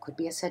Leo, could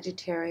be a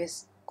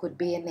Sagittarius, could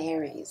be an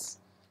Aries.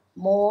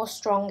 More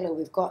strongly,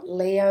 we've got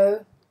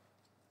Leo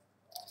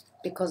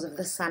because of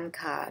the Sun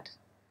card.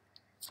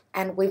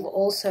 And we've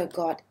also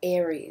got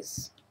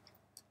Aries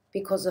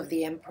because of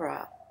the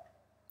Emperor.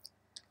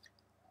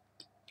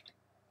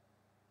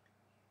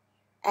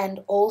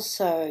 And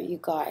also, you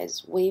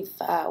guys, we've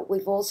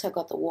also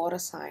got the water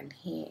sign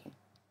here.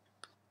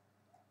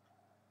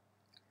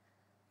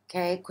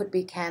 Okay, could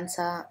be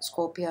Cancer,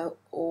 Scorpio,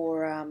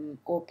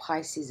 or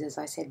Pisces, as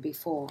I said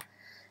before.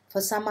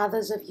 For some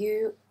others of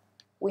you,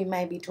 we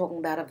may be talking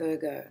about a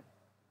Virgo,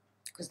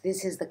 because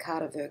this is the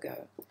card of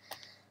Virgo.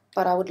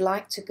 But I would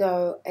like to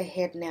go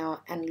ahead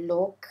now and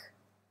look,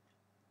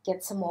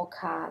 get some more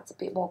cards, a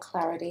bit more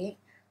clarity.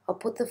 I'll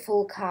put the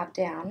full card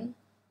down.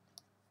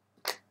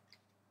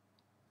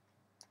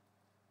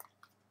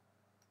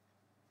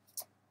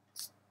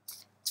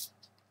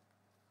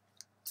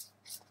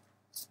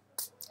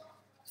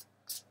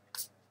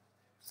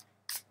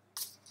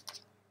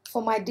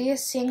 For my dear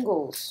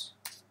singles,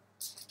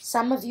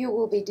 some of you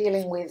will be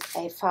dealing with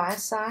a fire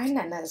sign,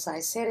 and as I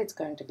said, it's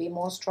going to be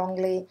more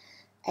strongly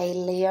a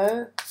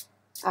Leo.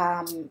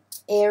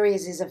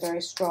 Aries is a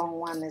very strong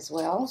one as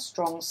well,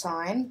 strong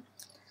sign.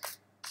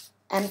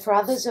 And for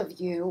others of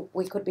you,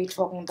 we could be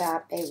talking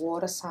about a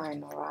water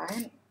sign, all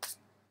right?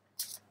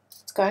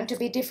 It's going to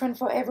be different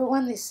for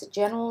everyone. This is a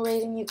general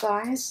reading, you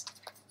guys.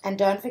 And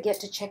don't forget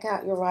to check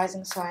out your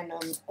rising sign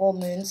or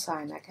moon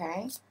sign,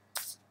 okay?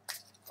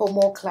 For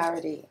more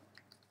clarity.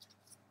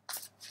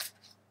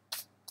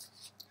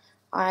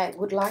 I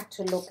would like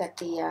to look at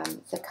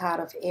the card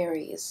of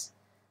Aries,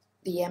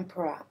 the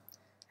Emperor.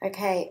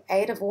 Okay,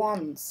 8 of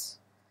Wands.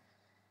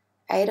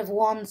 8 of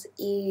Wands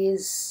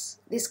is,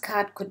 this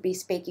card could be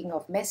speaking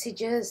of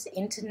messages,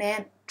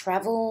 internet,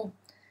 travel,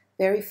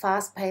 very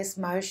fast-paced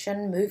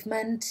motion,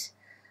 movement.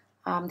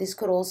 This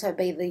could also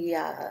be the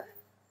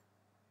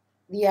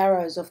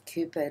arrows of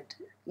Cupid,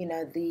 you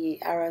know,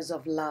 the arrows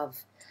of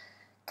love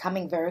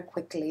coming very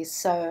quickly.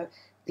 So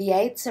the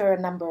 8s are a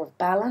number of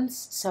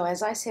balance. So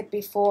as I said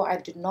before, I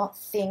don't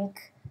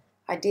think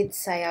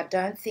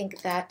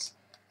that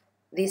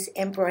this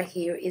Emperor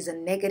here is a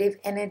negative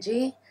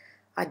energy.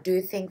 I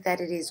do think that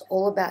it is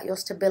all about your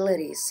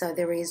stability. So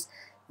there is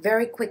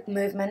very quick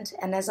movement.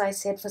 And as I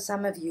said, for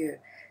some of you,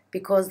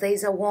 because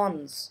these are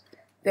wands,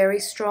 very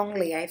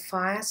strongly a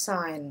fire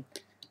sign.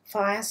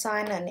 Fire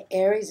sign, and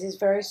Aries is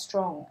very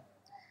strong.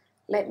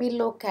 Let me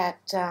look at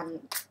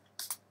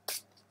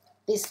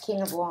this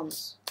King of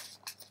Wands.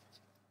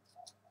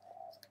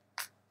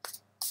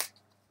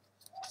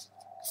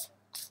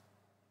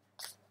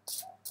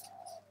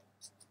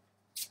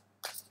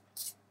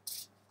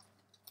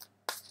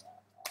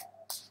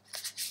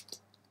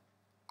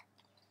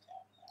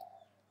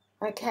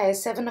 Okay,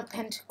 7 of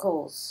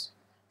Pentacles.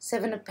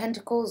 7 of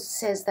Pentacles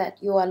says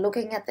that you are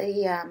looking at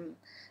the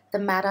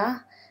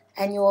matter,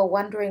 and you are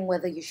wondering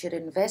whether you should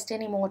invest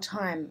any more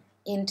time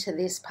into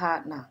this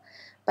partner.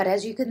 But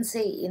as you can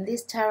see in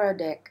this tarot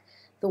deck,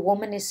 the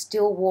woman is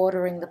still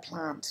watering the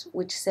plant,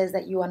 which says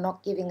that you are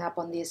not giving up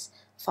on this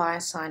fire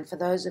sign, for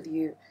those of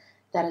you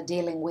that are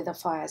dealing with a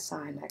fire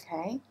sign,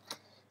 okay?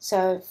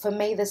 So for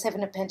me, the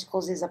Seven of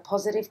Pentacles is a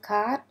positive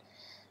card.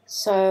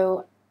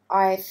 So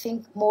I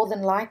think more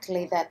than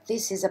likely that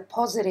this is a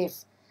positive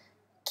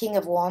King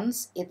of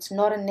Wands. It's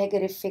not a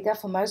negative figure.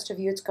 For most of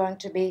you, it's going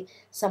to be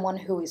someone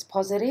who is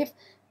positive,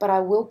 but I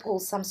will pull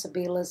some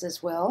Sibillas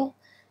as well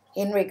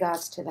in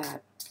regards to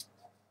that.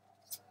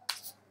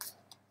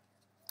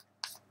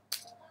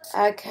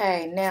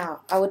 Okay,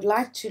 now I would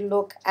like to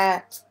look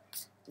at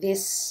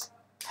this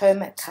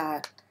Hermit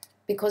card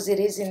because it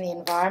is in the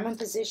environment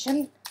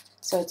position,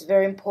 so it's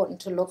very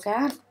important to look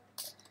at.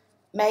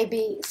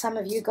 Maybe some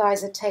of you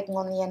guys are taking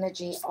on the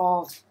energy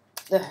of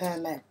the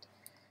Hermit.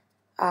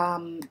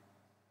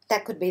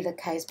 That could be the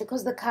case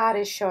because the card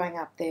is showing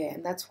up there,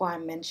 and that's why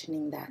I'm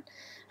mentioning that.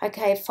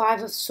 Okay,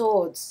 Five of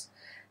Swords.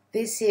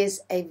 This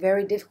is a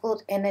very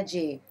difficult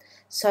energy.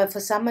 So for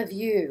some of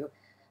you,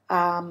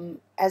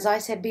 as I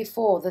said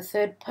before, the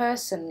third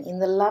person in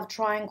the love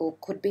triangle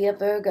could be a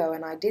Virgo,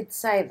 and I did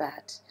say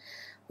that.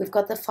 We've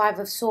got the Five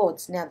of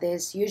Swords. Now,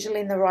 there's usually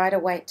in the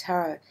Rider-Waite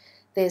Tarot,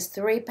 there's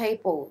three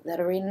people that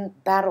are in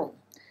battle,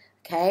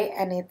 okay?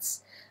 And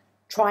it's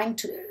trying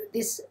to,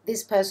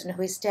 this person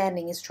who is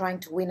standing is trying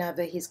to win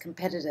over his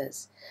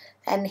competitors.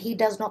 And he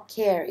does not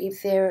care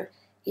if there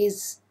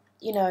is,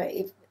 you know,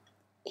 if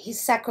he's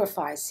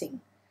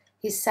sacrificing.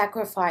 He's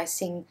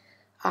sacrificing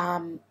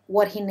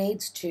what he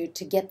needs to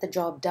get the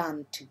job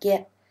done,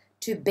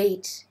 to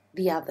beat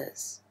the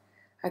others,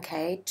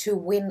 okay, to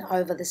win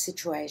over the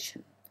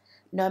situation,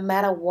 no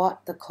matter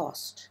what the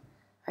cost,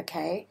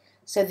 okay.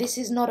 So this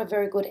is not a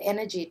very good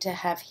energy to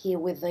have here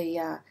with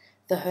the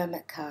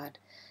Hermit card.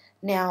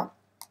 Now,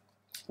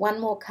 one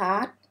more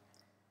card,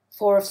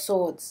 Four of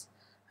Swords,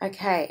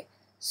 okay.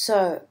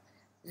 So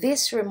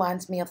this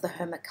reminds me of the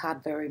Hermit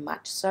card very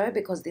much so,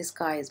 because this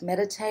guy is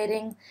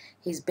meditating,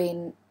 he's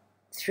been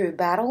through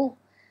battle,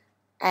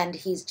 and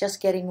he's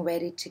just getting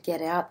ready to get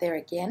out there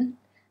again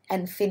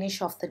and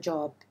finish off the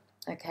job,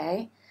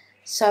 okay?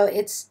 So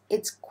it's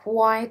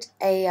quite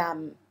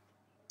a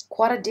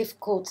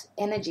difficult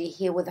energy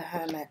here with the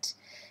Hermit.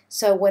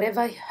 So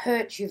whatever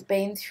hurt you've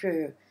been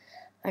through,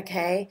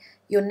 okay,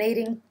 you're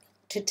needing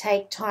to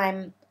take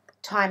time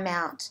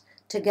out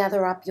to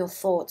gather up your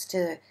thoughts,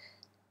 to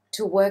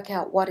work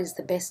out what is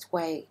the best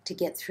way to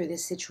get through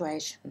this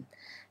situation.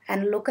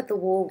 And look at the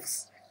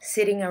wolves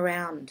sitting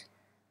around,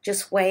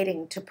 just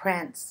waiting to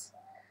prance,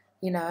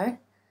 you know.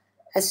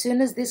 As soon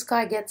as this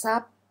guy gets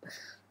up,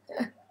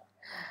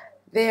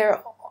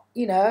 they're,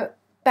 you know,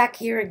 back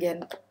here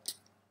again,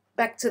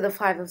 back to the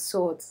Five of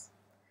Swords.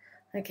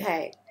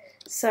 Okay,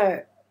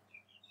 so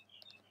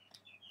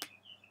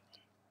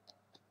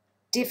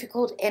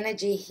difficult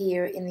energy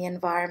here in the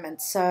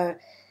environment. So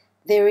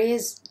there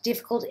is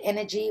difficult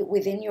energy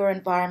within your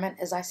environment.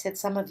 As I said,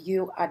 some of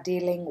you are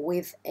dealing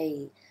with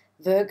a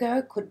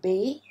Virgo, could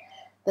be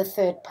the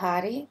third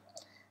party.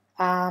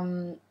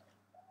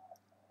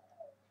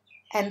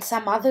 And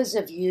some others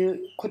of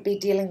you could be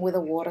dealing with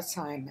a water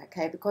sign,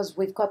 okay? Because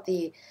we've got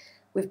the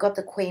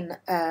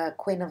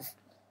Queen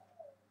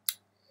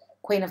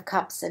of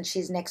Cups, and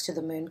she's next to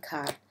the Moon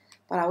card.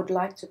 But I would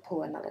like to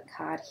pull another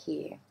card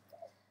here.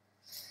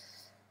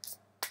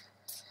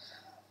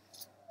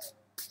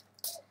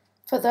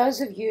 For those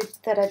of you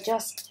that are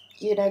just,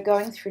 you know,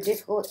 going through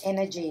difficult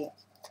energy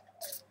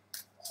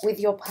with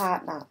your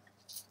partner,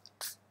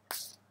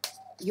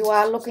 you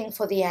are looking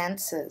for the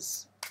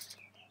answers.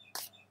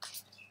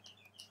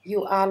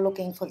 You are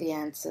looking for the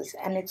answers,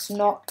 and it's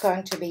not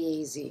going to be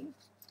easy.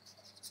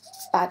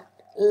 But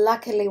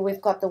luckily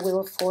we've got the Wheel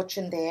of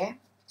Fortune there,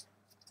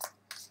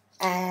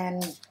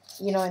 and,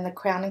 you know, in the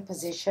crowning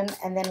position,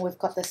 and then we've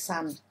got the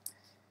Sun.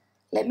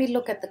 Let me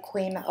look at the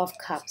Queen of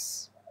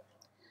Cups.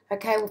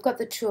 Okay, we've got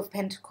the Two of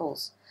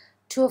Pentacles.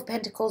 Two of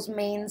Pentacles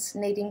means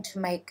needing to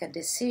make a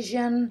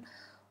decision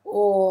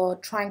or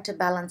trying to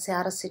balance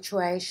out a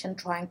situation,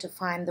 trying to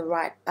find the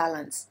right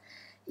balance.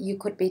 You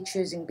could be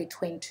choosing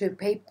between two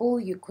people.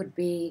 You could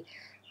be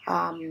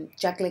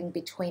juggling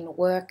between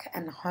work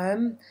and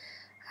home.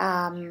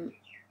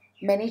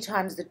 Many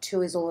times the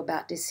two is all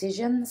about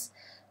decisions.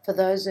 For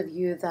those of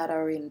you that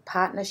are in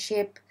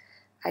partnership,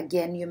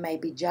 again, you may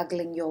be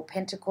juggling your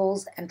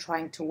pentacles and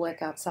trying to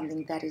work out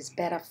something that is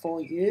better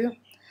for you.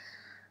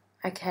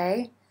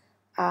 Okay.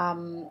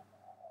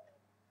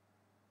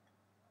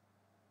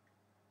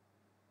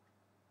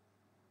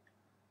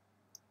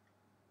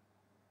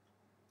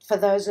 For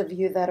those of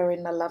you that are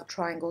in a love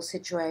triangle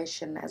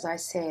situation, as I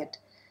said,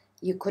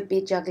 you could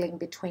be juggling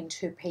between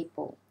two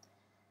people.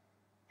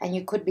 And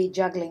you could be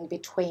juggling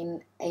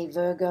between a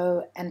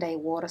Virgo and a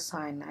water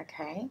sign,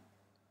 okay?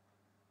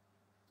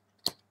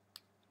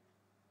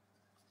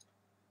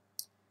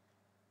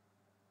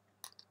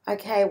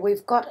 Okay,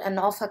 we've got an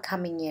offer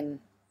coming in.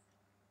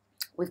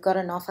 We've got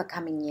an offer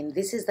coming in.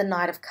 This is the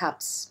Knight of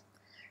Cups.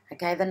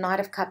 Okay, the Knight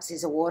of Cups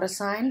is a water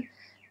sign.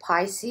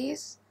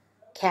 Pisces,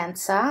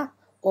 Cancer,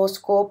 or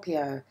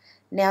Scorpio.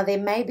 Now, there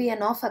may be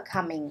an offer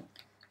coming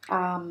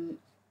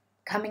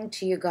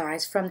to you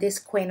guys from this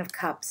Queen of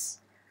Cups.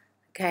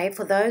 Okay,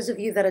 for those of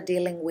you that are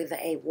dealing with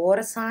a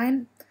water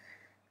sign,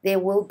 there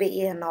will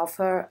be an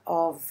offer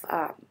of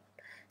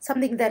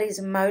something that is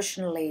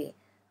emotionally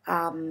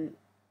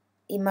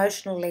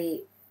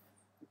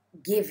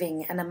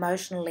giving and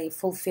emotionally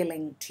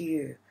fulfilling to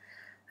you.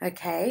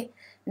 Okay,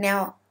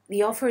 now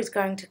the offer is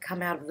going to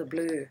come out of the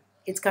blue.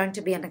 It's going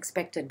to be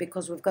unexpected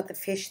because we've got the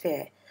fish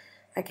there.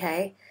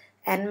 Okay,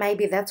 and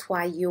maybe that's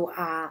why you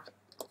are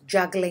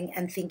juggling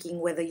and thinking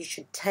whether you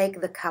should take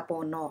the cup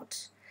or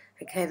not.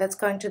 Okay, that's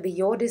going to be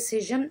your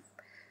decision.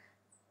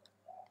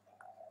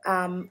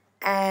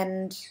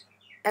 And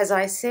as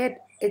I said,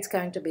 it's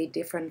going to be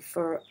different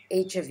for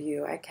each of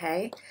you,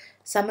 okay?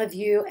 Some of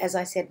you, as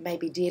I said, may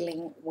be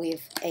dealing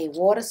with a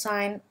water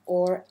sign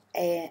or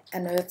an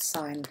earth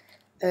sign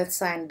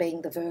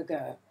being the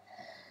Virgo.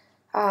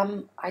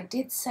 I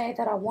did say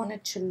that I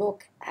wanted to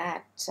look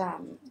at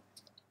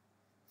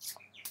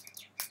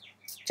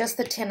just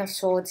the Ten of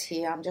Swords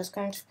here. I'm just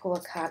going to pull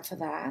a card for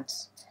that.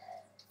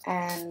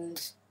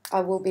 And I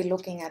will be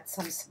looking at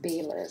some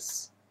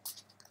Sibillas.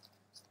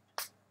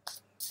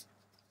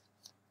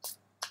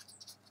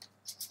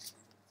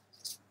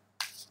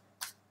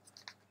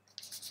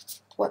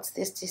 What's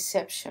this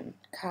deception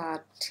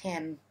card?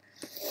 10.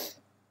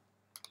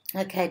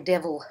 Okay,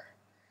 Devil.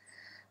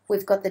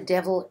 We've got the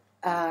Devil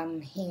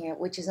here,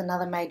 which is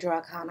another major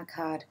arcana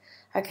card.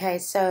 Okay,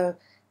 so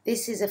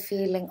this is a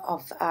feeling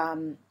of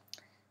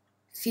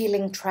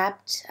feeling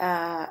trapped,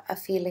 a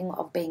feeling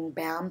of being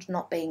bound,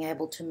 not being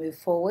able to move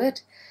forward.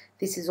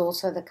 This is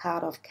also the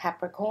card of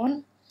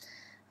Capricorn.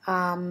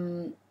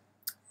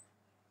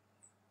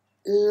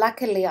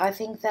 Luckily, I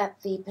think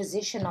that the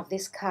position of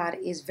this card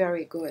is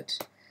very good.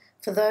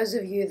 For those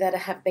of you that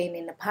have been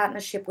in a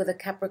partnership with a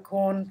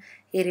Capricorn,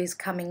 it is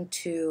coming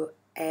to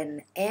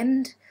an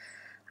end.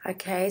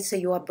 Okay, so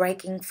you are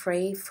breaking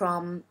free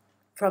from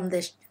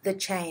the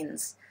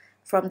chains,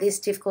 from this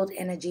difficult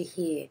energy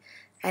here.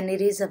 And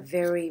it is a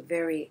very,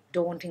 very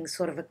daunting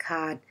sort of a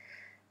card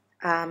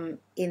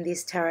in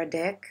this tarot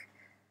deck.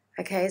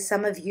 Okay,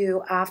 some of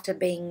you, after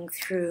being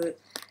through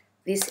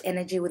this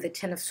energy with the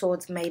Ten of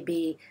Swords, may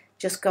be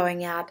just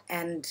going out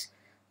and,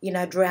 you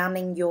know,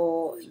 drowning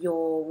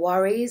your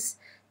worries,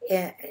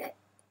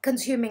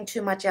 consuming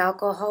too much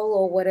alcohol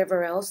or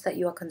whatever else that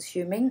you are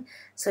consuming.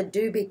 So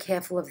do be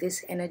careful of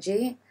this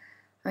energy,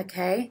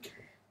 okay?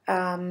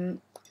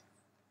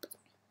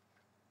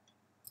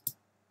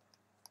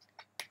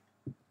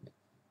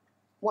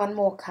 One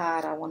more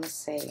card I want to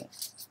see.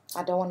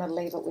 I don't want to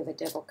leave it with a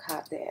Devil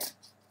card there.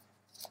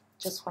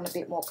 Just want a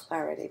bit more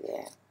clarity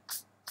there.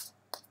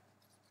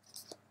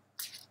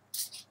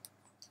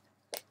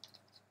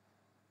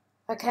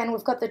 Okay, and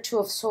we've got the Two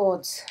of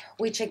Swords,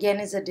 which again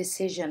is a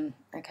decision,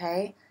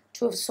 okay?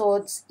 Two of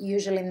Swords,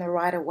 usually in the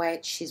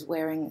Rider-Waite, she's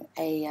wearing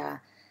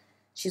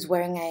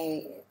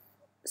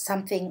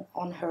something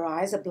on her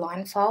eyes, a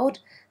blindfold,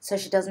 so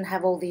she doesn't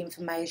have all the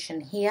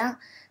information here.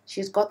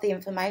 She's got the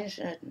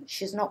information,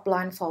 she's not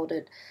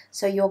blindfolded,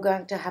 so you're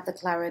going to have the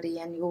clarity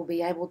and you'll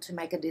be able to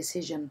make a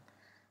decision,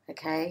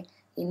 okay,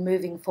 in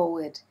moving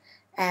forward.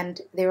 And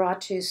there are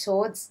two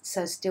swords,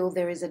 so still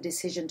there is a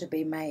decision to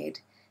be made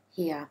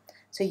here.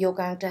 So you're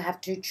going to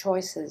have two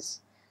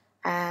choices,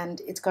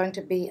 and it's going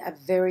to be a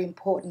very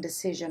important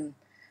decision,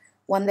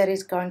 one that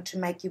is going to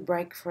make you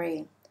break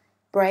free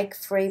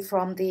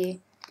from the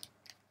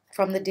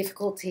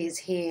difficulties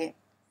here.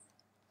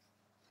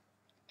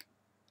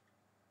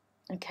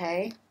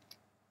 Okay,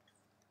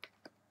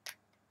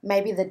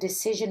 maybe the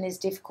decision is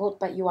difficult,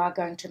 but you are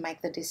going to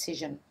make the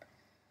decision.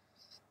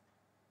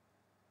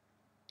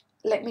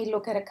 Let me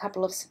look at a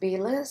couple of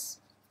Sibillas.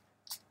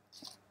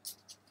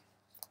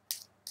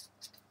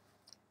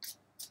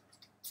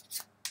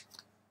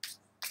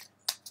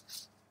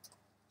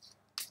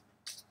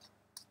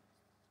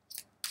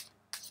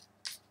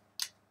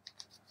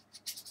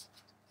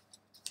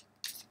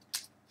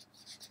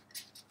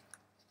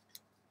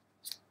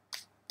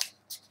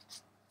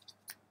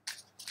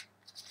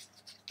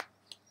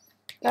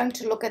 Going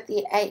to look at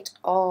the Eight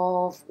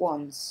of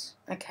Wands,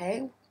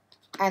 okay,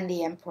 and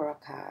the Emperor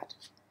card.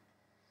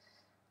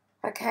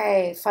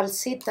 Okay,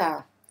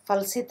 falsita.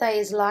 Falsita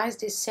is lies,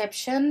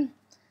 deception,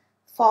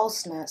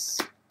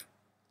 falseness.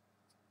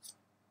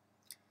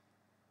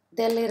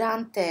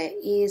 Delirante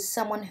is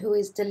someone who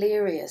is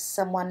delirious,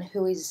 someone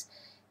who is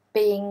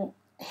being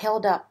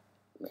held up.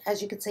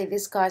 As you can see,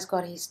 this guy's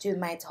got his two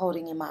mates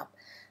holding him up.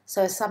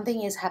 So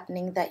something is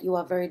happening that you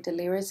are very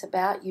delirious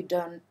about. You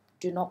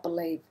do not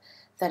believe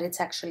that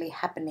it's actually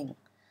happening.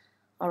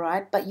 All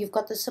right, but you've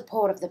got the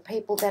support of the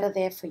people that are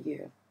there for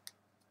you.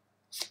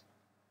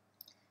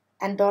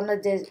 And Donna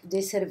de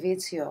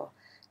Servizio.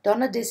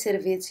 Donna de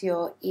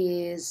Servizio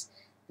is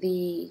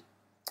the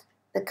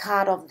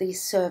card of the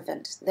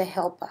servant, the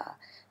helper.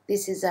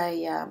 This is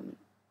a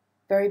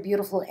very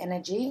beautiful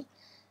energy.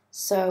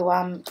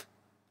 So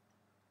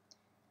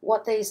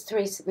what these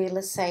three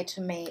Sibillas say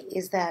to me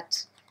is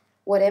that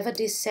whatever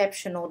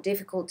deception or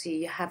difficulty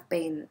you have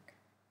been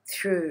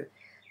through,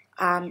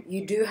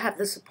 you do have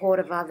the support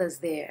of others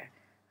there,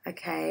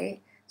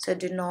 okay? So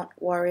do not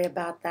worry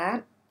about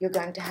that. You're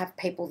going to have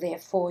people there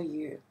for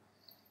you.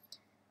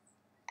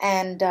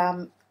 And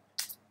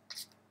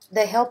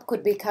the help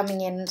could be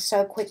coming in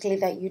so quickly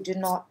that you do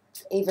not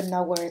even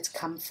know where it's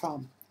come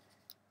from.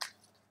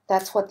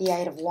 That's what the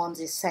Eight of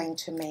Wands is saying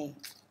to me.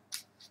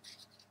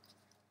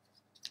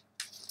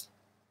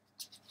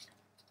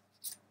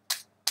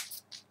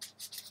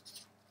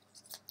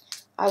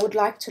 I would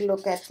like to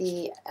look at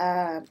the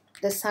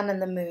sun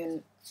and the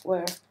moon,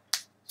 where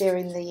they're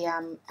in the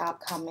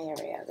outcome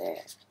area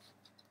there.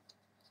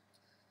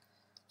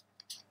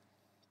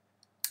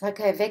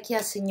 Okay,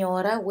 Vecchia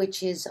Signora,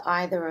 which is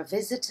either a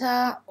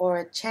visitor or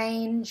a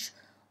change,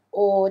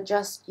 or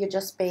you're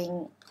just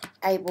being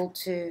able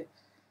to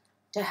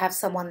have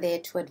someone there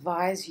to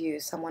advise you,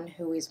 someone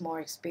who is more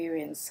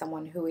experienced,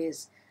 someone who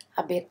is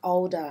a bit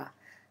older.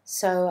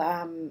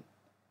 So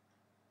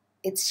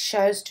it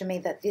shows to me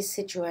that this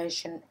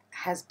situation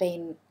has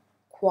been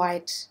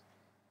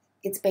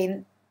it's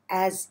been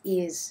as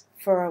is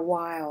for a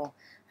while,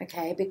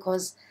 okay,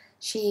 because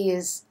she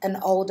is an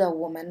older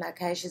woman,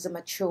 okay, she's a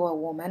mature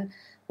woman,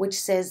 which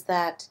says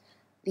that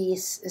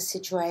this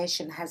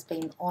situation has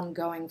been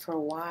ongoing for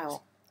a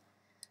while.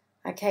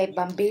 Okay,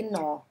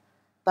 Bambino.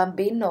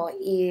 Bambino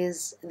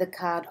is the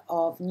card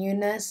of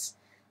newness.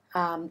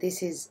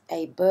 This is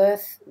a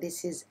birth.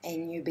 This is a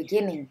new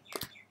beginning.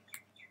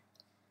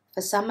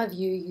 For some of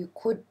you, you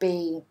could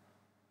be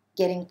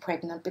getting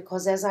pregnant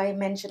because, as I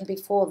mentioned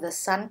before, the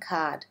Sun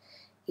card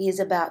is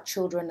about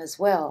children as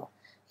well.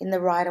 In the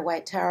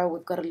Rider-Waite Tarot,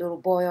 we've got a little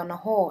boy on a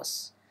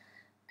horse.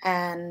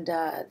 And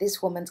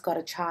this woman's got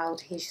a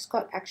child here.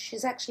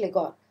 She's actually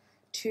got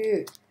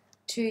two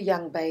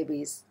young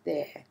babies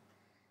there.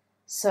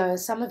 So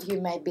some of you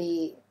may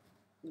be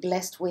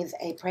blessed with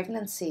a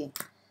pregnancy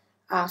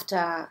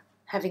after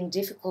having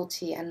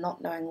difficulty and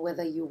not knowing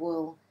whether you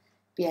will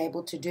be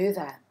able to do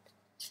that.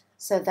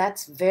 So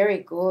that's very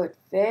good,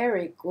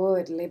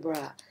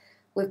 Libra.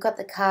 We've got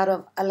the card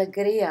of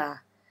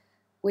Alegria,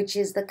 which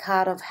is the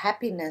card of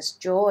happiness,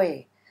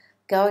 joy,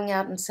 going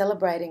out and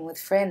celebrating with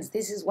friends.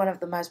 This is one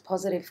of the most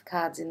positive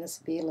cards in the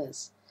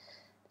Sibillas.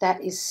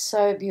 That is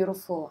so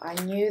beautiful. I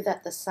knew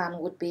that the Sun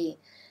would be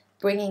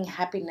bringing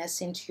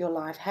happiness into your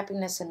life,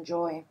 happiness and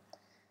joy.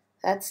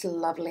 That's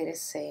lovely to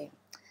see.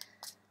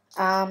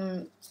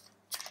 I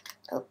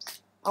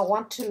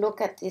want to look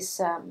at this,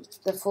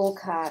 the Fool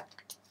card.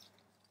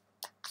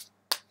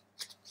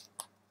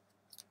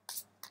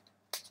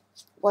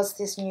 What's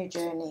this new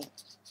journey?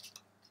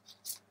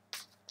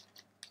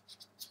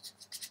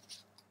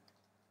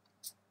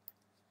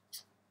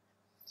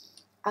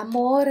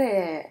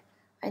 Amore,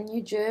 a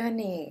new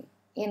journey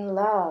in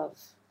love.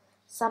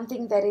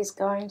 Something that is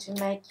going to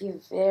make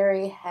you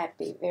very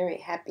happy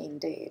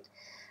indeed.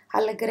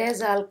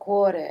 Allegrezza al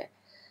cuore.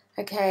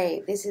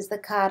 Okay, this is the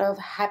card of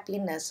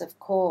happiness, of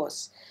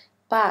course.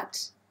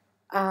 But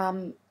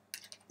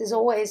there's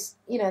always,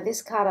 you know,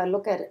 this card I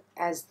look at it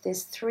as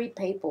there's three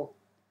people.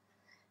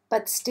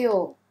 But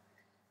still,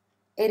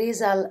 it is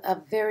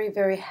a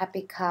very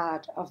happy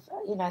card of,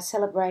 you know,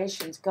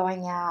 celebrations,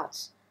 going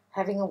out,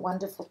 having a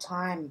wonderful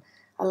time,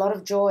 a lot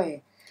of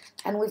joy.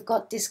 And we've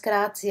got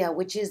Disgrazia,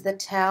 which is the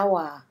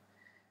Tower.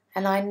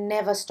 And I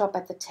never stop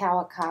at the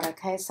Tower card,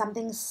 okay?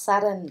 Something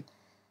sudden,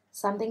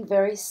 something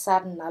very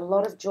sudden, a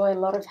lot of joy, a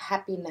lot of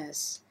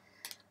happiness.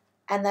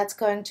 And that's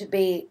going to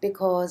be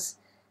because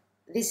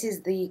this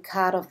is the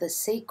card of the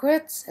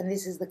secrets and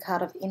this is the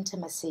card of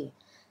intimacy.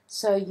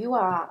 So you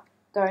are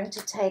going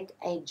to take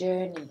a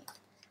journey,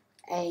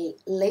 a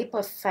leap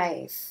of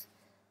faith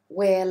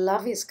where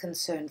love is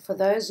concerned. For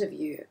those of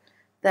you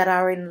that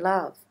are in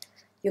love,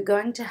 you're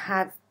going to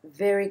have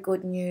very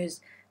good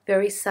news,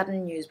 very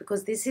sudden news,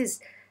 because this is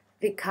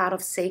the card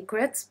of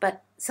secrets,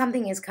 but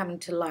something is coming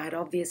to light,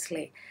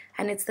 obviously,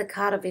 and it's the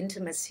card of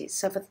intimacy.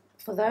 So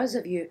for those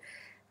of you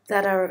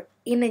that are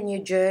in a new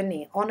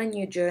journey, on a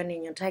new journey,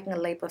 and you're taking a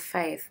leap of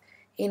faith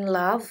in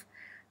love,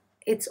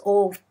 it's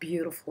all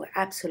beautiful,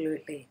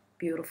 absolutely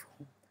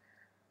beautiful.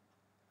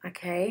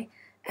 Okay?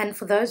 And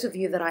for those of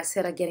you that I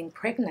said are getting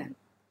pregnant,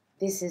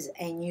 this is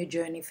a new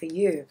journey for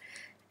you.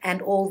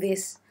 And all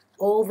this,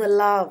 all the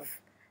love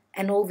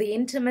and all the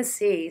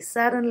intimacy,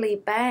 suddenly,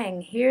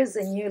 bang, here's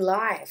a new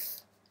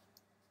life.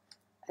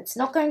 It's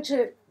not going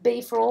to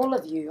be for all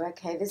of you,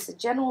 okay? This is a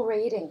general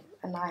reading,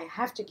 and I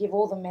have to give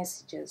all the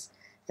messages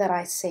that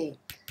I see.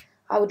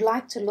 I would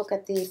like to look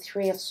at the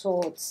Three of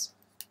Swords.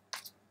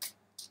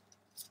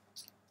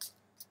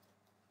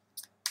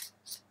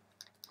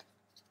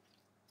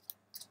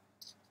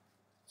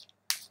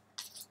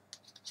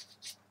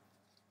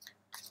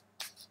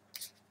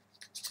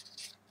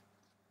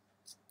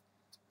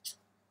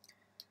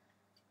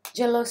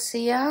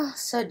 Gelosia,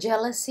 so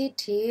jealousy,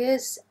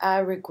 tears,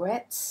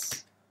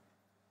 regrets.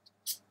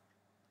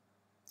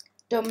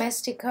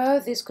 Domestico,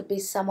 this could be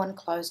someone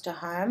close to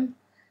home.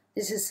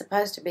 This is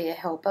supposed to be a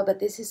helper, but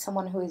this is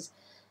someone who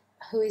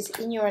is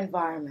in your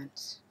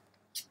environment.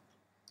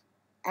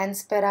 and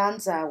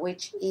speranza,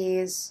 which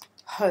is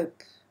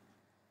hope.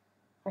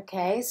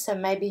 Okay, so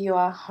maybe you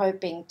are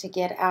hoping to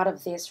get out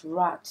of this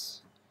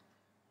rut.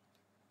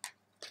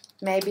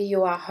 Maybe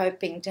you are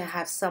hoping to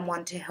have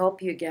someone to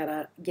help you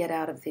get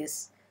out of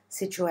this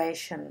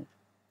situation.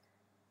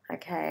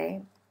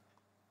 Okay.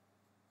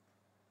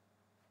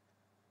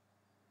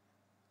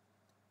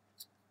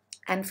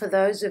 And for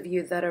those of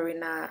you that are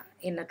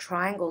in a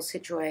triangle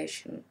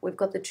situation, we've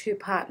got the two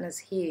partners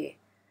here.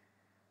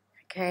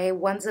 Okay,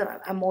 one's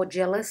a more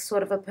jealous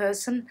sort of a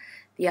person.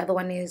 The other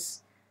one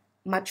is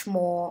much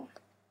more,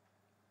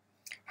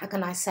 how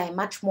can I say,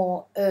 much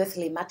more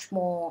earthly, much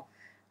more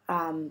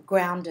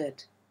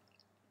grounded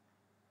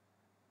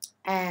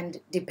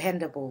and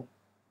dependable.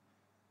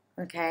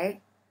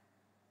 Okay,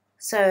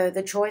 so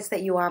the choice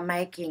that you are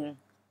making,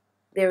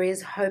 there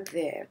is hope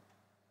there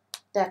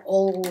that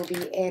all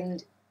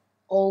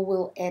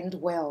will end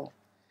well.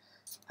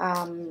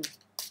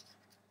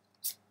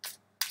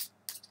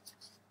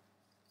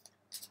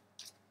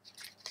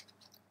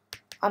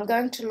 I'm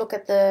going to look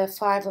at the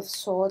Five of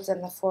Swords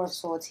and the Four of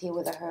Swords here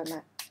with the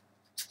Hermit.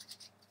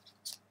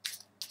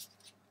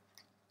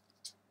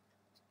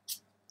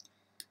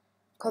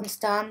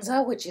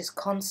 Constanza, which is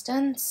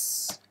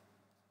constance.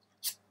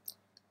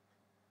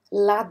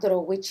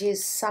 Ladro, which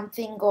is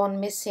something gone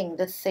missing,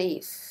 the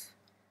thief.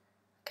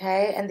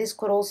 Okay, and this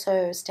could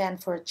also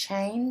stand for a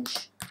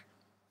change.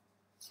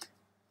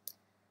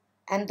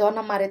 And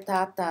Donna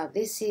Maritata,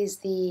 this is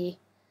the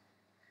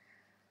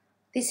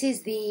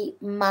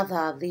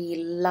mother, the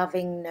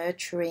loving,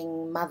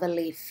 nurturing,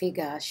 motherly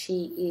figure.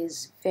 She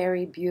is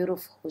very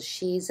beautiful.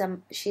 She's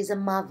a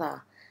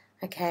mother,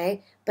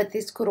 okay? But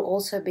this could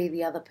also be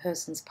the other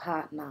person's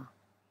partner,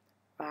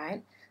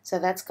 right? So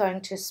that's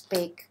going to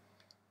speak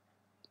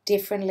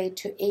differently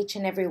to each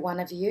and every one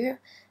of you.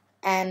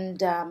 And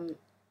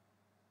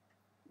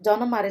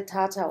Donna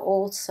Maritata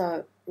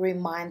also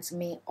reminds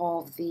me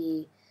of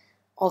the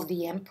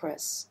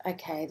Empress,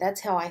 okay?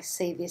 That's how I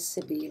see this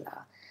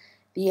Sibilla.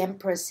 The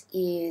Empress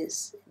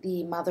is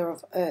the mother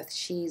of earth.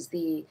 She's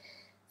the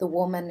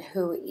woman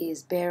who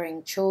is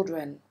bearing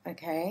children,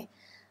 okay?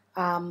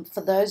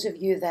 For those of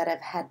you that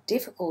have had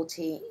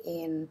difficulty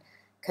in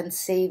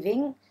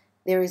conceiving,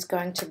 there is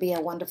going to be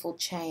a wonderful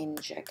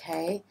change,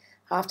 okay?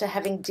 After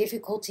having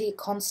difficulty,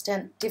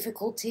 constant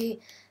difficulty,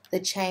 the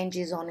change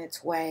is on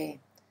its way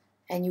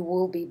and you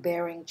will be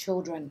bearing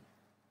children.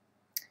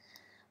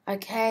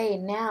 Okay,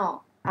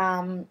 now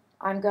I'm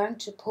going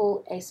to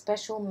pull a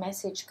special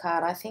message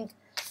card. I think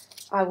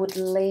I would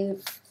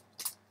leave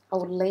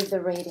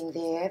the reading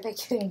there. They're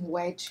getting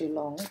way too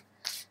long.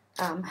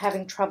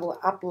 Having trouble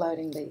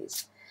uploading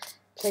these.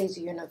 Please,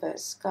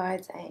 universe,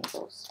 guides,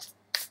 angels,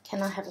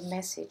 can I have a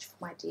message for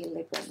my dear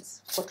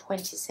Librans for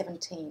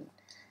 2017,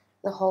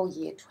 the whole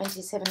year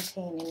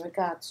 2017, in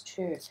regards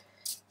to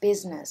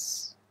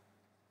business,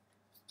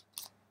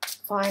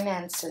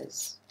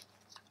 finances.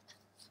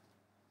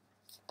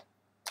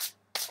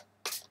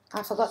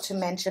 I forgot to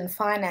mention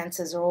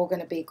finances are all going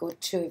to be good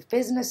too. If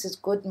business is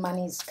good,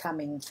 money's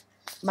coming.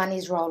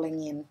 Money's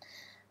rolling in.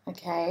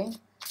 Okay?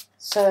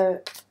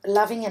 So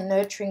loving and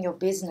nurturing your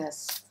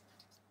business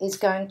is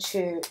going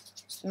to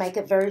make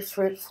it very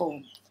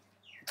fruitful.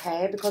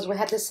 Okay? Because we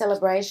had the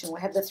celebration.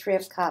 We had the Three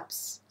of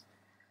Cups.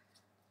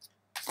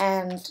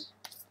 And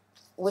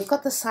we've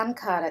got the Sun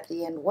card at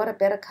the end. What a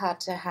better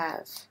card to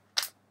have.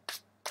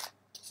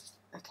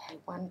 Okay,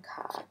 one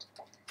card.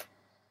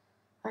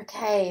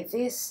 Okay,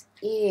 this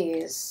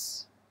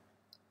is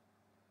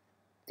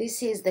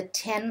the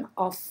Ten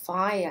of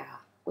Fire,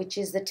 which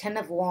is the Ten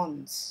of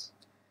Wands.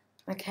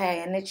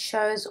 Okay, and it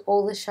shows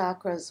all the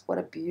chakras. What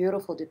a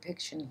beautiful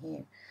depiction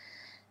here.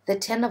 The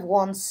Ten of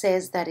Wands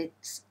says that it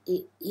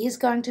is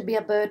going to be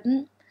a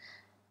burden,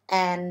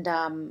 and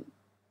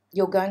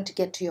you're going to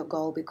get to your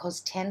goal, because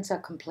tens are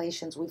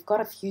completions. We've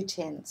got a few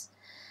tens.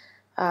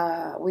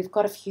 We've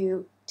got a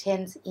few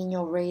tens in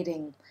your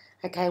reading,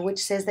 okay,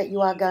 which says that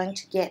you are going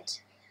to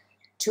get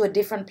to a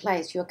different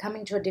place. You're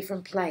coming to a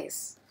different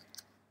place.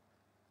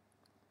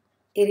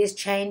 It is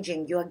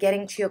changing. You are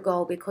getting to your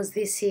goal, because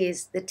this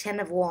is the Ten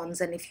of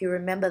Wands. And if you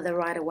remember the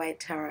Rider-Waite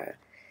Tarot,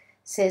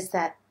 says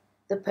that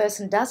the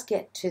person does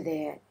get to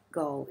their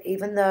goal.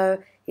 Even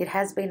though it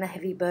has been a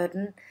heavy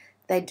burden,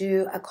 they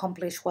do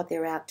accomplish what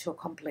they're out to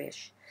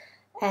accomplish.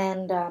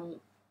 And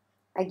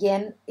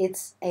again,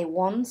 it's a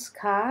Wands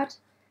card.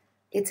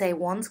 It's a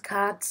Wands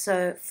card.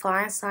 So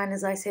fire sign,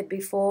 as I said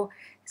before,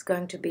 is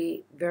going to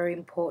be very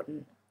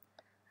important.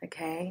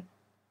 Okay,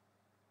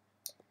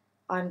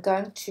 I'm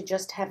going to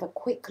just have a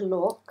quick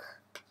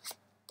look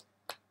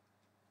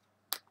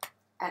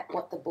at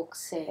what the book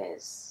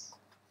says.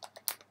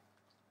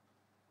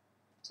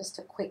 Just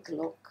a quick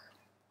look.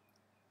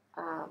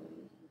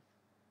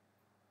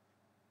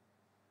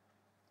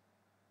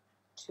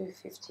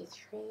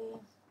 253.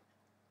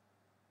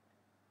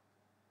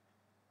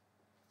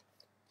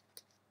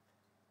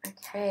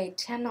 Okay,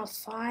 Ten of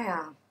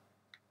Fire.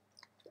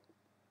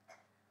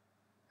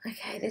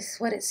 Okay, this is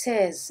what it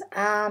says.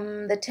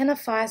 The Ten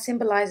of Fire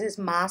symbolizes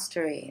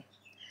mastery.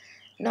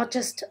 not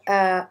just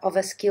of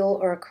a skill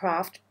or a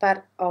craft,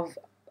 but of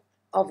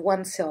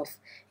oneself.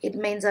 It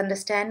means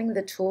understanding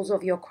the tools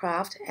of your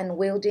craft and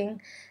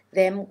wielding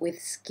them with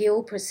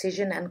skill,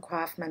 precision, and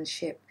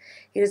craftsmanship.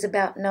 It is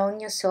about knowing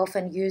yourself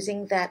and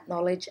using that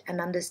knowledge and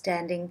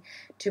understanding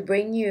to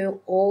bring you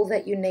all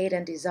that you need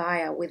and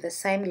desire with the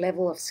same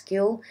level of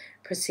skill,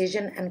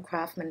 precision, and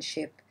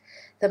craftsmanship.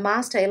 The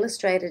master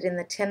illustrated in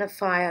the Ten of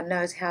Fire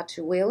knows how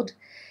to wield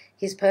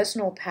his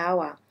personal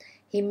power.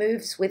 He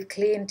moves with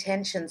clear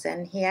intentions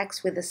and he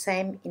acts with the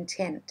same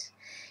intent.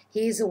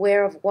 He is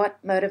aware of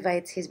what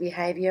motivates his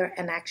behavior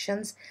and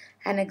actions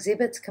and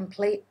exhibits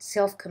complete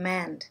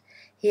self-command.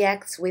 He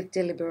acts with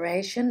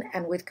deliberation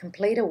and with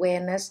complete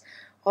awareness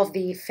of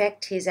the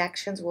effect his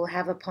actions will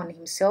have upon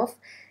himself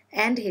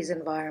and his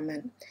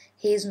environment.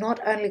 He is not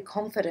only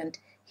confident,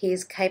 he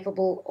is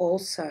capable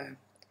also.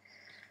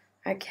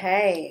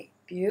 Okay,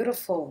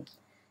 beautiful.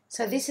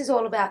 So this is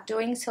all about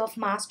doing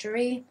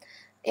self-mastery,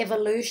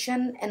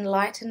 evolution,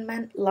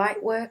 enlightenment,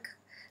 light work,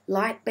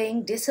 light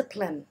being,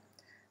 discipline.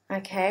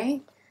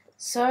 Okay,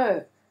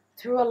 so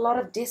through a lot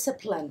of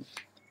discipline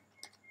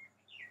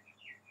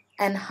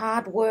and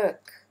hard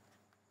work,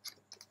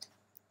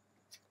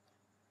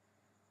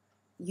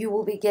 you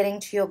will be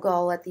getting to your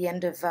goal at the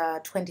end of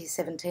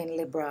 2017,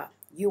 Libra.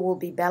 You will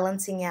be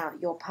balancing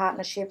out your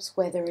partnerships,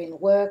 whether in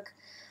work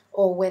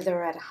or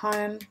whether at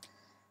home,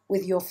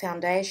 with your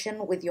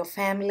foundation, with your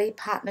family,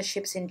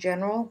 partnerships in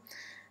general.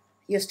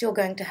 You're still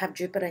going to have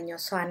Jupiter in your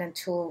sign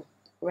until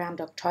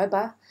around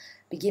October,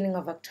 beginning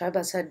of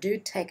October, so do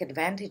take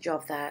advantage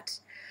of that.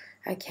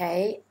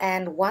 Okay,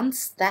 and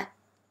once that,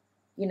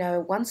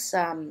 once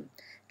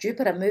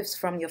Jupiter moves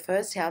from your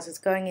first house, it's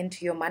going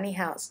into your money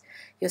house,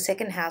 your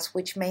second house,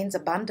 which means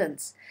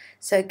abundance.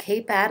 So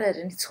keep at it,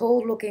 and it's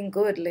all looking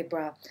good,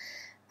 Libra.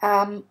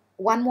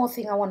 One more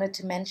thing I wanted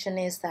to mention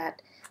is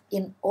that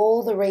in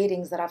all the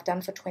readings that I've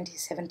done for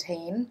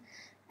 2017,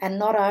 and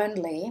not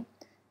only,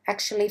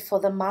 actually for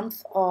the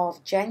month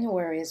of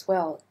January as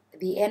well,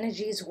 the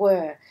energies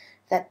were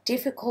that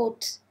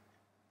difficult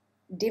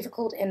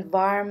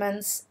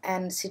environments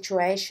and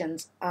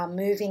situations are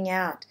moving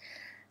out.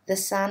 The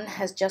sun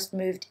has just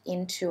moved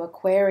into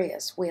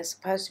Aquarius. We are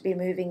supposed to be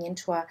moving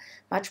into a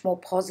much more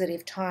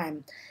positive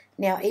time.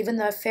 Now, even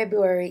though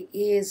February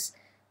is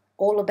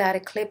all about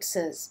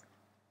eclipses,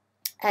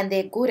 and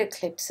they're good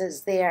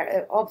eclipses,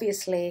 they're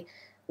obviously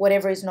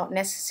whatever is not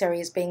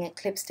necessary is being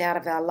eclipsed out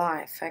of our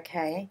life,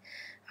 okay?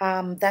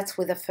 That's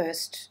with the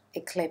first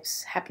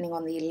eclipse happening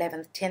on the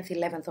 10th,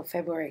 11th of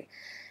February.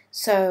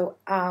 So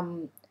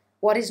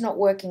what is not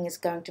working is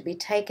going to be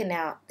taken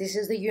out. This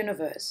is the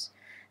universe.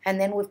 And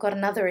then we've got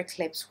another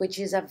eclipse, which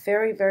is a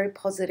very, very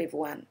positive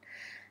one.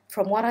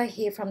 From what I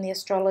hear from the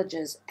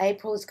astrologers,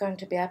 April is going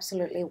to be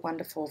absolutely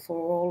wonderful for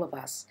all of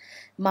us.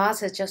 Mars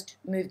has just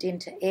moved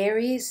into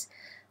Aries.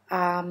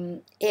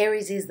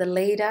 Aries is the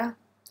leader.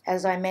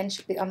 As I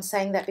mentioned, I'm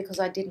saying that because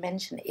I did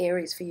mention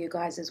Aries for you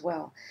guys as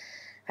well.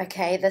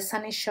 Okay, the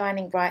sun is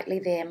shining brightly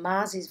there.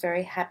 Mars is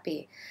very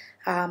happy.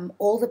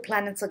 All the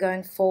planets are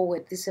going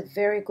forward. This is a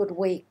very good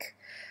week.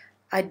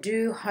 I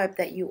do hope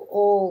that you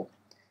all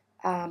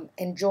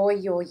enjoy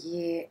your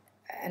year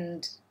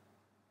and,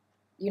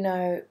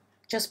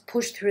 just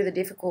push through the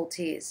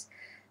difficulties.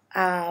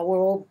 We're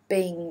all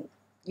being,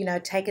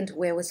 taken to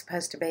where we're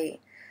supposed to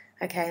be.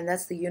 Okay, and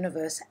that's the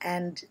universe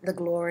and the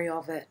glory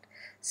of it.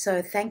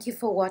 So thank you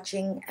for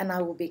watching, and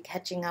I will be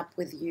catching up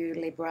with you,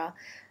 Libra,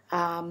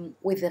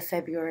 with the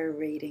February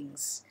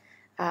readings.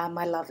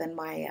 My love and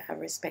my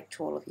respect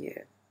to all of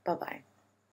you. Bye-bye.